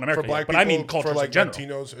black people in America, for black yeah. But I mean people, cultures for like in general.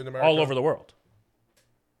 Latinos in America, All over the world.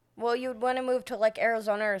 Well, you'd want to move to like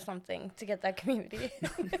Arizona or something to get that community.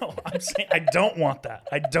 No, I'm saying I don't want that.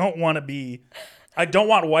 I don't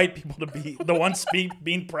want white people to be the ones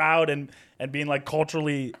being proud and being like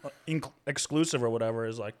culturally exclusive or whatever.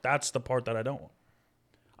 Is like, that's the part that I don't want.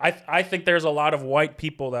 I think there's a lot of white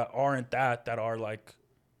people that aren't that are like,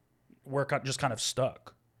 we're just kind of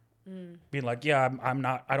stuck. being like, yeah, I'm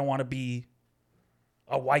not. I don't want to be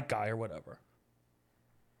a white guy or whatever.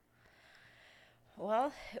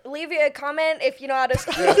 Well, leave a comment if you know how to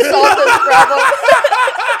solve this problem.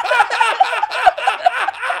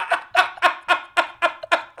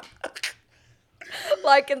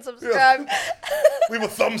 Like and subscribe. Leave a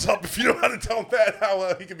thumbs up if you know how to tell Matt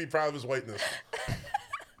how he can be proud of his whiteness.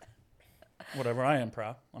 Whatever. I am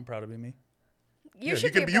proud. I'm proud to be me. You Yeah,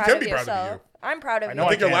 should you be can proud be of proud of yourself. you. I'm proud of I you. know I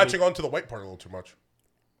think you're can latching be. on to the white part a little too much.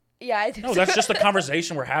 Yeah, I do. No, that's just the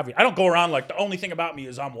conversation we're having. I don't go around like the only thing about me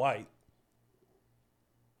is I'm white.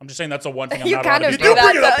 I'm just saying that's the one thing I'm You not kind allowed of to do You be. do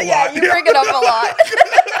bring it that. up Though. a Yeah, lot. you bring it up a lot.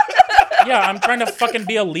 Yeah, I'm trying to fucking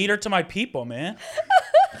be a leader to my people, man.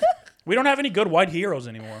 We don't have any good white heroes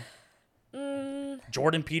anymore.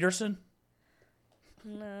 Jordan Peterson?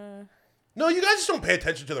 No, you guys just don't pay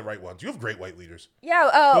attention to the right ones. You have great white leaders. Yeah.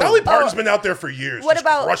 Oh. Dolly Parton's been out there for years. What just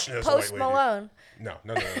about crushing it as a Post white lady. Malone? No.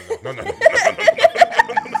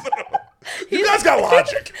 You guys got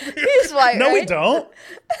logic. He's white. No, we right? don't.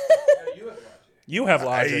 You have logic. You have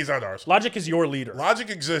Logic. Hey, he's not ours. Logic is your leader. Logic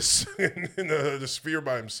exists in the sphere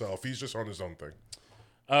by himself. He's just on his own thing.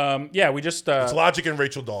 Yeah, we just It's Logic and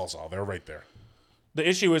Rachel Dolezal. They're right there. the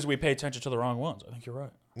issue is we pay attention to the wrong ones. I think you're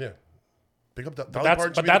right. Yeah. Pick up Dolly that's- Parton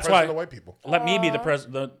but should be the that's president why- of white people. Let me be the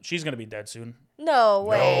president. She's going to be dead soon. No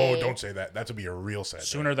way. No, don't say that. That would be a real sad day.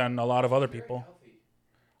 Sooner than a lot of other people.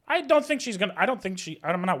 I don't think she's going to...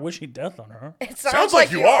 I'm not wishing death on her. It Sounds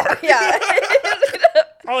like you are. Yeah.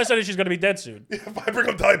 All I said is she's going to be dead soon. If I bring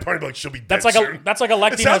up Dolly Parton, I'd be like, she'll be dead That's like soon. that's like It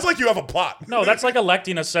electing sounds like you have a plot. No, that's like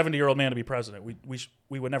electing a 70-year-old man to be president.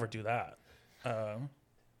 We would never do that.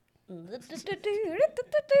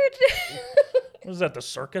 What is that, the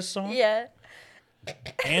circus song? Yeah.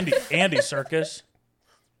 Andy Circus.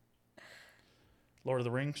 Lord of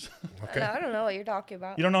the Rings. Okay. No, I don't know what you're talking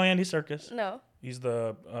about. You don't know Andy Circus? No. He's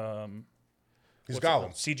the He's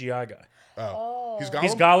Gollum. CGI guy. Oh. He's Gollum?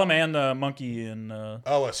 He's Gollum and the monkey in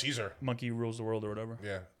Caesar. Monkey Rules the World or whatever.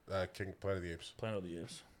 Yeah. King Planet of the Apes. Planet of the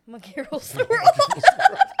Apes. Monkey rules the world.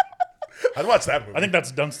 I'd watch that movie. I think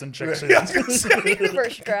that's Dunstan checks in. Yeah, I was gonna say.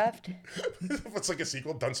 First draft. It's like a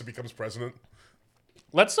sequel. Dunstan becomes president.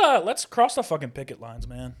 Let's cross the fucking picket lines,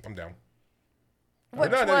 man. I'm down. Which We're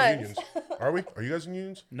not in any ones? unions. Are we? Are you guys in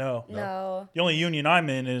unions? No. No. The only union I'm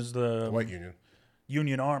in is the White union.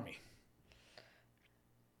 Union Army.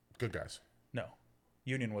 Good guys. No.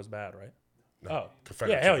 Union was bad, right? No. Oh.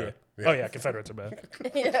 Confederates Yeah, hell are yeah. bad. Oh, yeah, Confederates are bad.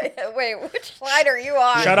 Yeah. Wait, which side are you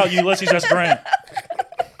on? Shout out Ulysses S. Grant.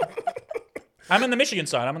 I'm in the Michigan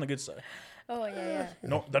side. I'm on the good side. Oh, yeah.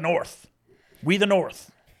 No, the North. We the North.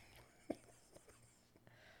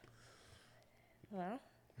 Well,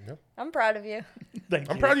 Yep. I'm proud of you. Thank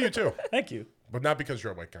you. I'm proud of you too, Thank you. but not because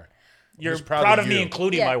you're a white guy. You're just proud of me, you.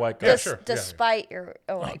 including Yeah. my white guy. Yeah, sure. Despite your...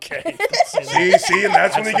 Oh, my Okay. See, and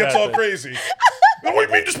that's when he That's gets the all bad thing. crazy. No, what do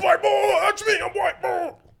you mean despite more? That's me. I'm white.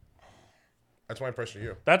 More. That's my impression of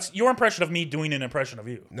you. That's your impression of me doing an impression of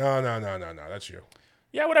you. No. That's you.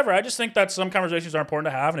 Yeah, whatever. I just think that some conversations are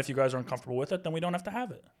important to have, and if you guys are uncomfortable with it, then we don't have to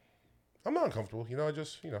have it. I'm not uncomfortable. I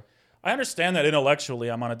just. I understand that intellectually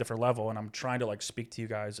I'm on a different level, and I'm trying to like speak to you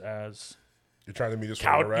guys as You're trying to meet us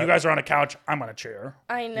couch. where we're at. You guys are on a couch. I'm on a chair.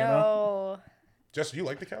 I know. Jess, do you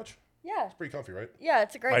like the couch? Yeah. It's pretty comfy, right? Yeah,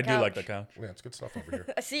 it's a great I couch. do like the couch. Yeah, it's good stuff over here.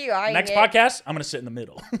 I see you eyeing Next it. podcast, I'm gonna sit in the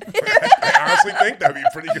middle. I honestly think that'd be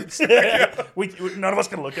pretty good. we none of us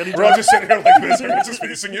can look at each We're all other. just sitting here like this. Everyone's just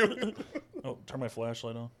facing you. Oh, turn my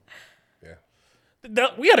flashlight on. Yeah.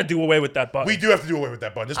 We got to do away with that button. We do have to do away with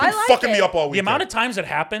that button. It's I been like fucking me it. up all The week. amount of times it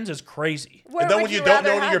happens is crazy. Where And then would when you don't rather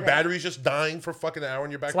know that your have it? battery's just dying for fucking an hour in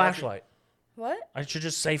your back pocket. Flashlight. What? I should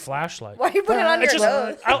just say flashlight. Why are you putting it on It's your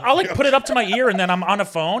just nose? I'll like put it up to my ear and then I'm on a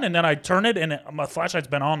phone and then I turn it and my flashlight's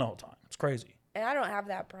been on the whole time. It's crazy. And I don't have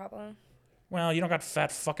that problem. Well, you don't got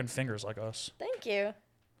fat fucking fingers like us. Thank you.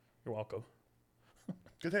 You're welcome.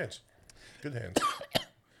 Good hands. Good hands.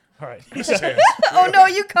 All right. His hands. Oh, no,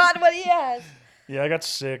 you caught what he has. Yeah, I got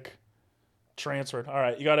sick. Transferred. All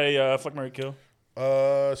right, you got a fuck, marry, kill.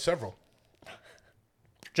 Several.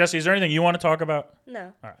 Jesse, is there anything you want to talk about?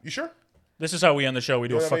 No. You sure? This is how we end the show. We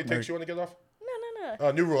do You a have any fuck, marry, takes you want to get off?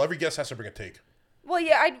 No. New rule. Every guest has to bring a take. Well,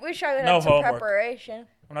 yeah, I wish I would No have some homework. preparation.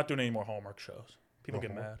 I'm not doing any more homework shows. People No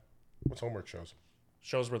get homework? mad. What's homework shows?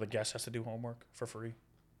 Shows where the guest has to do homework for free.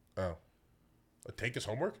 Oh. A take is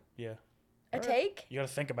homework? Yeah. A take? You got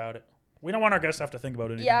to think about it. We don't want our guests to have to think about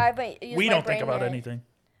anything. Yeah, I might use we my don't think brain about to- anything.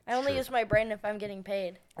 I only Sure. use my brain if I'm getting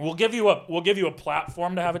paid. We'll give you a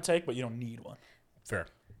platform to have a take, but you don't need one. Fair.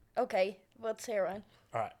 Okay, let's hear one.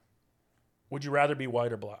 All right. Would you rather be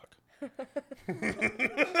white or black? I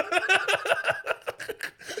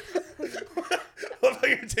love how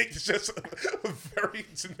your take just just a very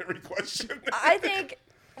generic question. I think.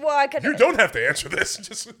 Well, I could. You don't have to answer this.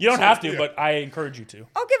 Just You don't have to, but I encourage you to.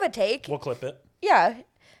 I'll give a take. We'll clip it. Yeah.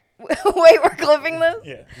 Wait, we're clipping this?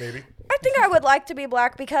 Yeah. maybe. I think I would like to be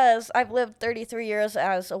black because I've lived 33 years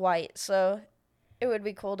as a white, so it would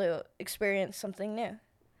be cool to experience something new.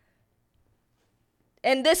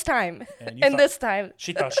 And this time. And this time.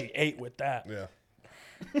 She thought she ate with that. Yeah.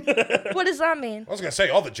 What does that mean? I was gonna say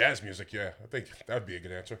all the jazz music. Yeah, I think that would be a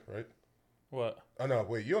good answer, right? What? Oh no,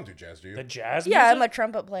 wait, you don't do jazz, do you? The jazz Yeah, music? I'm a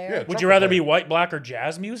trumpet player. Yeah, Would trumpet you rather player. be white, black, or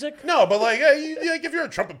jazz music? No, but like, yeah, like if you're a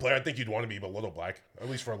trumpet player, I think you'd want to be a little black, at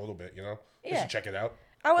least for a little bit, you know. Just Yeah. to check it out.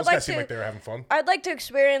 I would Those like guys seem to. like they were having fun. I'd like to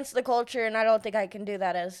experience the culture, and I don't think I can do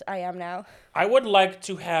that as I am now. I would like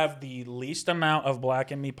to have the least amount of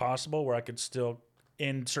black in me possible where I could still,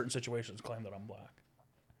 in certain situations, claim that I'm black.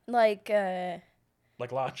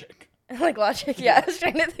 Like Logic. like Logic. Yeah, I was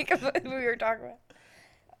trying to think of who we were talking about.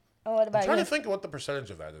 Oh, what I'm about trying you? to think of what the percentage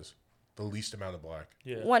of that is. The least amount of black.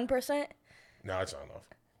 Yeah. 1%. No, it's not enough.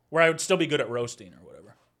 Where I would still be good at roasting or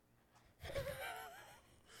whatever.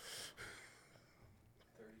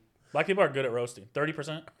 Black people are good at roasting. 30%?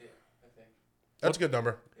 Yeah, I think. That's a good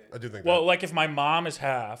number. I do think Well, that. like if my mom is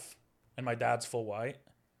half and my dad's full white.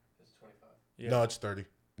 It's 25. Yeah. No, it's 30.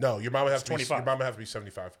 No, your mom would have It's to be 25. your mom would have to be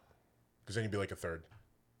 75. Because then you'd be like a third.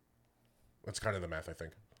 That's kind of the math, I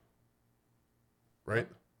think. Right?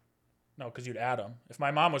 No, because you'd add them. If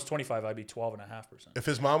my mom was 25, I'd be 12.5%. If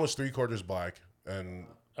his mom was 3/4 black, and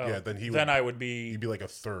yeah, then Then I would be. he'd be like a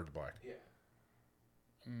third black. Yeah.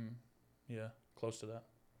 Yeah, close to that.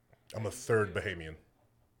 I'm a third Bahamian.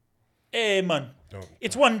 Hey, man. Don't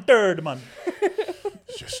It's 1/3, man.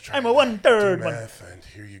 just try I'm a to 1/3, do man. math, and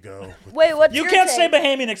here you go. Wait, what's You your can't say take?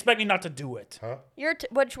 Bahamian and expect me not to do it. Huh?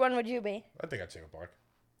 Which one would you be? I think I'd say a black.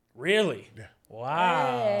 Really? Yeah.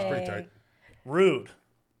 Wow. Hey. Pretty tight. Rude.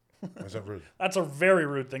 Why's that rude? That's a very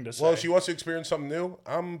rude thing to say. Well, if she wants to experience something new,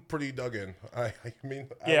 I'm pretty dug in. I mean,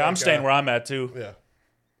 yeah, I'm staying where I'm at, too. Yeah.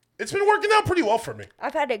 It's been working out pretty well for me.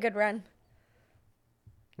 I've had a good run.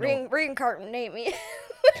 Reincarnate me.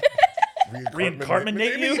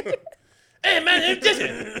 Reincarnate you? Hey, man,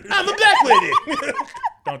 listen, I'm a black lady.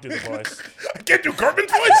 Don't do the voice. I can't do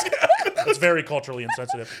Cartman's voice. It's very culturally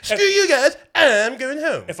insensitive. Screw you guys. I'm going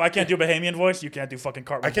home. If I can't do Bahamian voice, you can't do fucking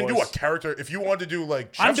Cartman I can voice. do a character. If you want to do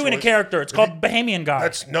like, I'm Chef's doing a voice, character. It's called Bahamian Guy.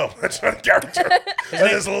 That's not a character.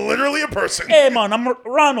 That is literally a person. Hey, man, I'm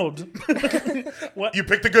Ronald. What? You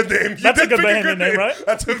picked a good name. That's a did good pick Bahamian name, right?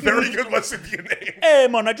 That's a very good West Indian name. Hey,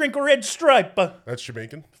 man, I drink a red stripe. That's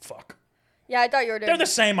Jamaican. Fuck. Yeah, I thought you were doing. They're the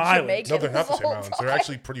same island. Jamaican No, they're not the this same whole islands. They're time.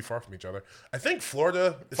 actually pretty far from each other. I think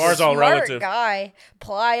Florida. Far as all Smart relative. guy.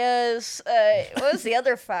 Playas. What was the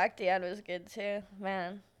other fact he had was good too?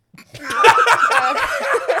 Man.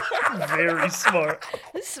 Very smart.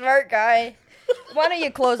 Smart guy. Why don't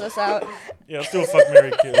you close us out? Yeah, let's do a fuck,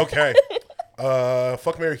 marry, kill. Okay.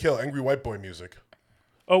 Fuck, marry, kill. Angry white boy music.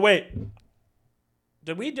 Oh, wait.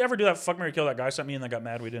 Did we ever do that fuck, marry, kill that guy sent me and that got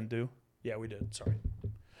mad we didn't do? Yeah, we did. Sorry.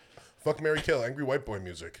 Fuck, marry, kill. Angry white boy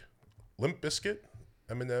music. Limp Bizkit,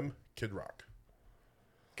 Eminem, Kid Rock.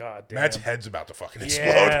 God damn. Matt's head's about to fucking explode.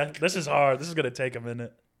 Yeah, this is hard. This is going to take a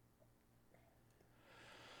minute.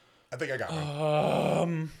 I think I got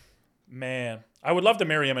one. Man. I would love to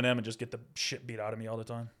marry Eminem and just get the shit beat out of me all the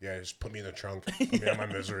time. Yeah, just put me in the trunk. Put me out my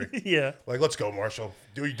misery. Yeah. Like, let's go, Marshall.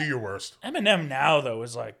 Do your worst. Eminem now, though,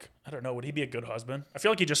 is like, I don't know, would he be a good husband? I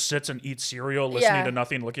feel like he just sits and eats cereal, listening Yeah. to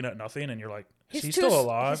nothing, looking at nothing, and you're like, is he too, still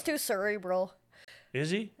alive? He's too cerebral. Is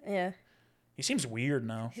he? Yeah. He seems weird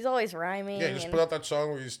now. He's always rhyming. Yeah, he just and- put out that song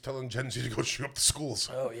where he's telling Gen Z to go shoot up the schools.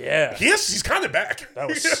 Oh, yeah. He's kind of back. That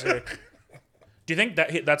was sick. Do you think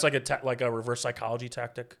that's like a reverse psychology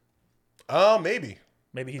tactic? Oh, maybe.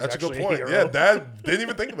 Maybe he's That's a actually good point. hero. Yeah, Dad didn't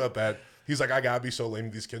even think about that. He's like, I gotta be so lame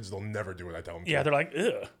to these kids, they'll never do what I tell them to. Yeah, they're like,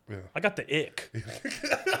 ugh. Yeah. I got the ick.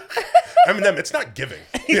 Eminem, it's not giving.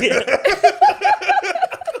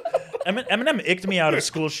 Eminem icked me out of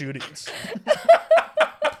school shootings.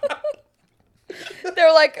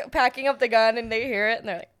 They're like packing up the gun and they hear it and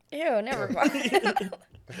they're like, ew, never mind.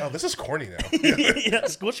 Oh, this is corny now. Yeah,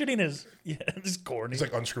 school shooting is this is corny. He's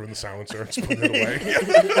like unscrewing the silencer and just putting it away.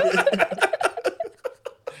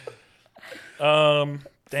 Damn.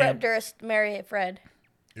 Fred Durst, marry Fred.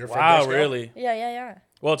 You're a Fred Wow, Durst girl? really? Yeah.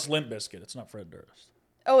 Well, it's Limp Bizkit. It's not Fred Durst.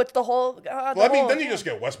 Oh, it's the whole. Well, I mean, then you just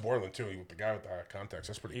get Wes Borland too, with the guy with the context.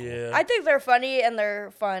 That's pretty cool. Yeah. I think they're funny and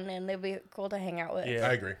they're fun and they'd be cool to hang out with. Yeah.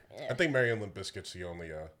 I agree. I think Marion Limp Bizkit's the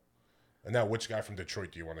only. And now, which guy from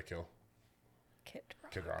Detroit do you want to kill? Kid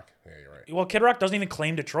Rock. Kid Rock. Yeah, you're right. Well, Kid Rock doesn't even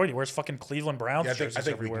claim Detroit. He wears fucking Cleveland Browns Yeah, I jerseys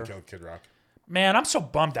think we everywhere. can kill Kid Rock. Man, I'm so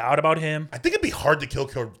bummed out about him. I think it'd be hard to kill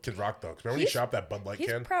Kid Rock though. 'Cause remember when he shot that Bud Light He's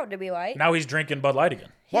can? proud to be white. Now he's drinking Bud Light again.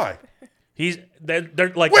 Why? They're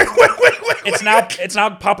like Wait. it's now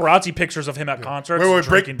paparazzi pictits of him at concerts.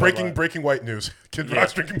 drinking Bud Light. Breaking white news. Kid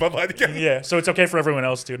Rock's drinking Bud Light again. Yeah, so it's okay for everyone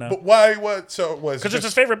else too now. But why? What? So it was Because it's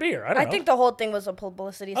his favorite beer. I don't know. I think the whole thing was a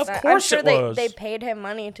publicity Of stunt. course I'm sure it was. they paid him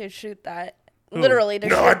money to shoot that. Literally to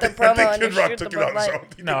No, shoot I the think promo and to Kid Rock shoot the took it on Bud his Light.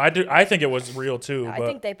 own. No, I do. I think it was real too. I but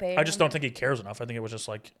think they paid I just him. don't think he cares enough. I think it was just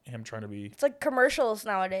like him trying to be. It's like commercials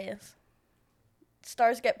nowadays.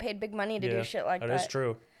 Stars get paid big money to do shit like that. That is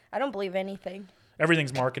true. I don't believe anything.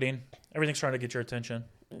 Everything's marketing. Everything's trying to get your attention.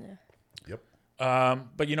 Yep.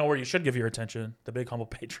 But you know where you should give your attention? The Big Humble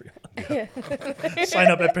Patreon. Sign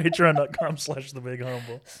up at patreon.com/thebig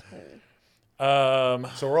humble.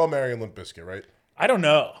 So we're all marrying Limp Bizkit, right? I don't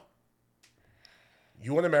know.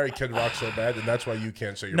 You want to marry Kid Rock so bad, and that's why you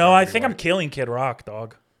can't say you're. No, I marrying think I'm white. killing Kid Rock,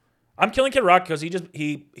 dog. I'm killing Kid Rock because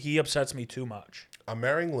he upsets me too much. I'm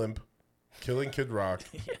marrying Limp, killing Kid Rock.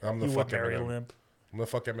 I'm the You fuck would marry Eminem. Limp. I'm gonna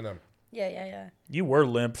fuck Eminem. Yeah. You were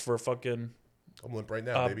limp for fucking I'm limp right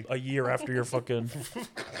now, baby. a year after your fucking.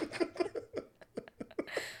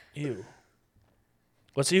 Ew.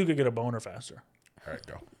 Let's see who could get a boner faster. All right,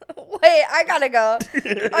 go. Wait, I gotta go.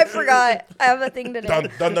 I forgot. I have a thing to do. Dun.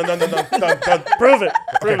 Prove it.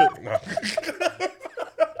 Prove it. No.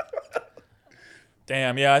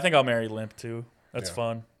 Damn. Yeah, I think I'll marry Limp too. That's Yeah.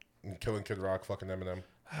 fun. I'm killing Kid Rock, fucking Eminem.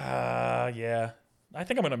 Yeah. I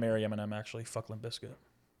think I'm gonna marry Eminem actually. Fuck Limp Bizkit.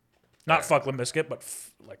 Not fuck Limp Bizkit, but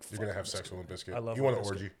You're fuck gonna have Limp sex with Limp Bizkit. I love You want Limp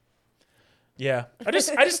an Bizkit. orgy? Yeah. I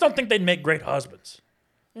just don't think they'd make great husbands.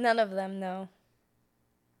 None of them, no.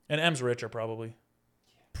 And M's richer probably.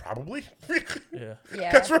 Probably. Yeah.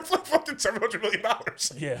 Yeah. That's worth like fucking $700 million.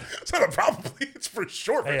 Yeah. It's not a probably. It's for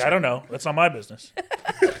sure. Hey, I don't know. That's not my business.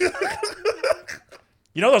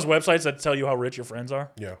 You know those websites that tell you how rich your friends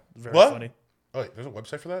are? Yeah. Very What? funny. Oh, wait, there's a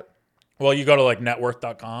website for that, Well, you go to like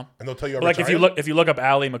networth.com. and they'll tell you. How Like rich if I you am? look up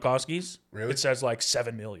Ali McCoskey's, Really? it says like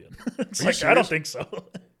 7 million. It's Are you like I don't serious? think so. No,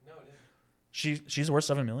 it isn't. She's worth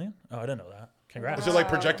 7 million? Oh, I didn't know that. Congrats. Is it like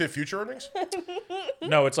projected future earnings?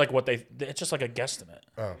 No, it's like it's just like a guesstimate.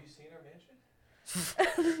 Oh, Have you seen our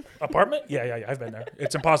mansion? Apartment? Yeah. I've been there.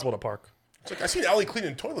 It's impossible to park. it's like I seen Ali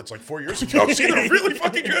cleaning toilets like 4 years ago. I've seen her really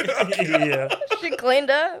fucking good. Yeah. She cleaned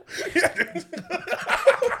up.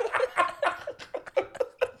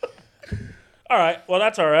 All right. Well,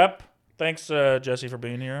 that's our ep. Thanks, Jesse, for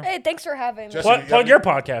being here. Hey, thanks for having me. Jesse- Plug your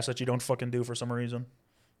podcast that you don't fucking do for some reason.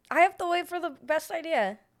 I have to wait for the best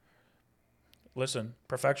idea. Listen,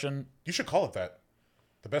 perfection. You should call it that.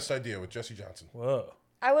 The best idea with Jessie Johnson. Whoa.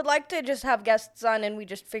 I would like to just have guests on and we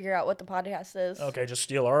just figure out what the podcast is. Okay, just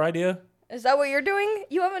steal our idea. Is that what you're doing?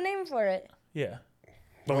 You have a name for it. Yeah.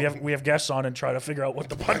 But we have guests on and try to figure out what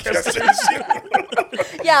the podcast is.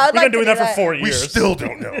 Yeah, I'd We've like been doing to do that for 4 We years. still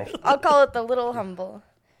don't know. I'll call it the Little Humble.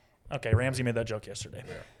 Okay, Ramsey made that joke yesterday.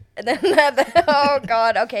 And then, oh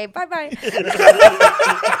God. Okay, bye.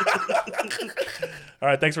 All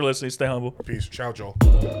right, thanks for listening. Stay humble. Peace. Ciao, Joel.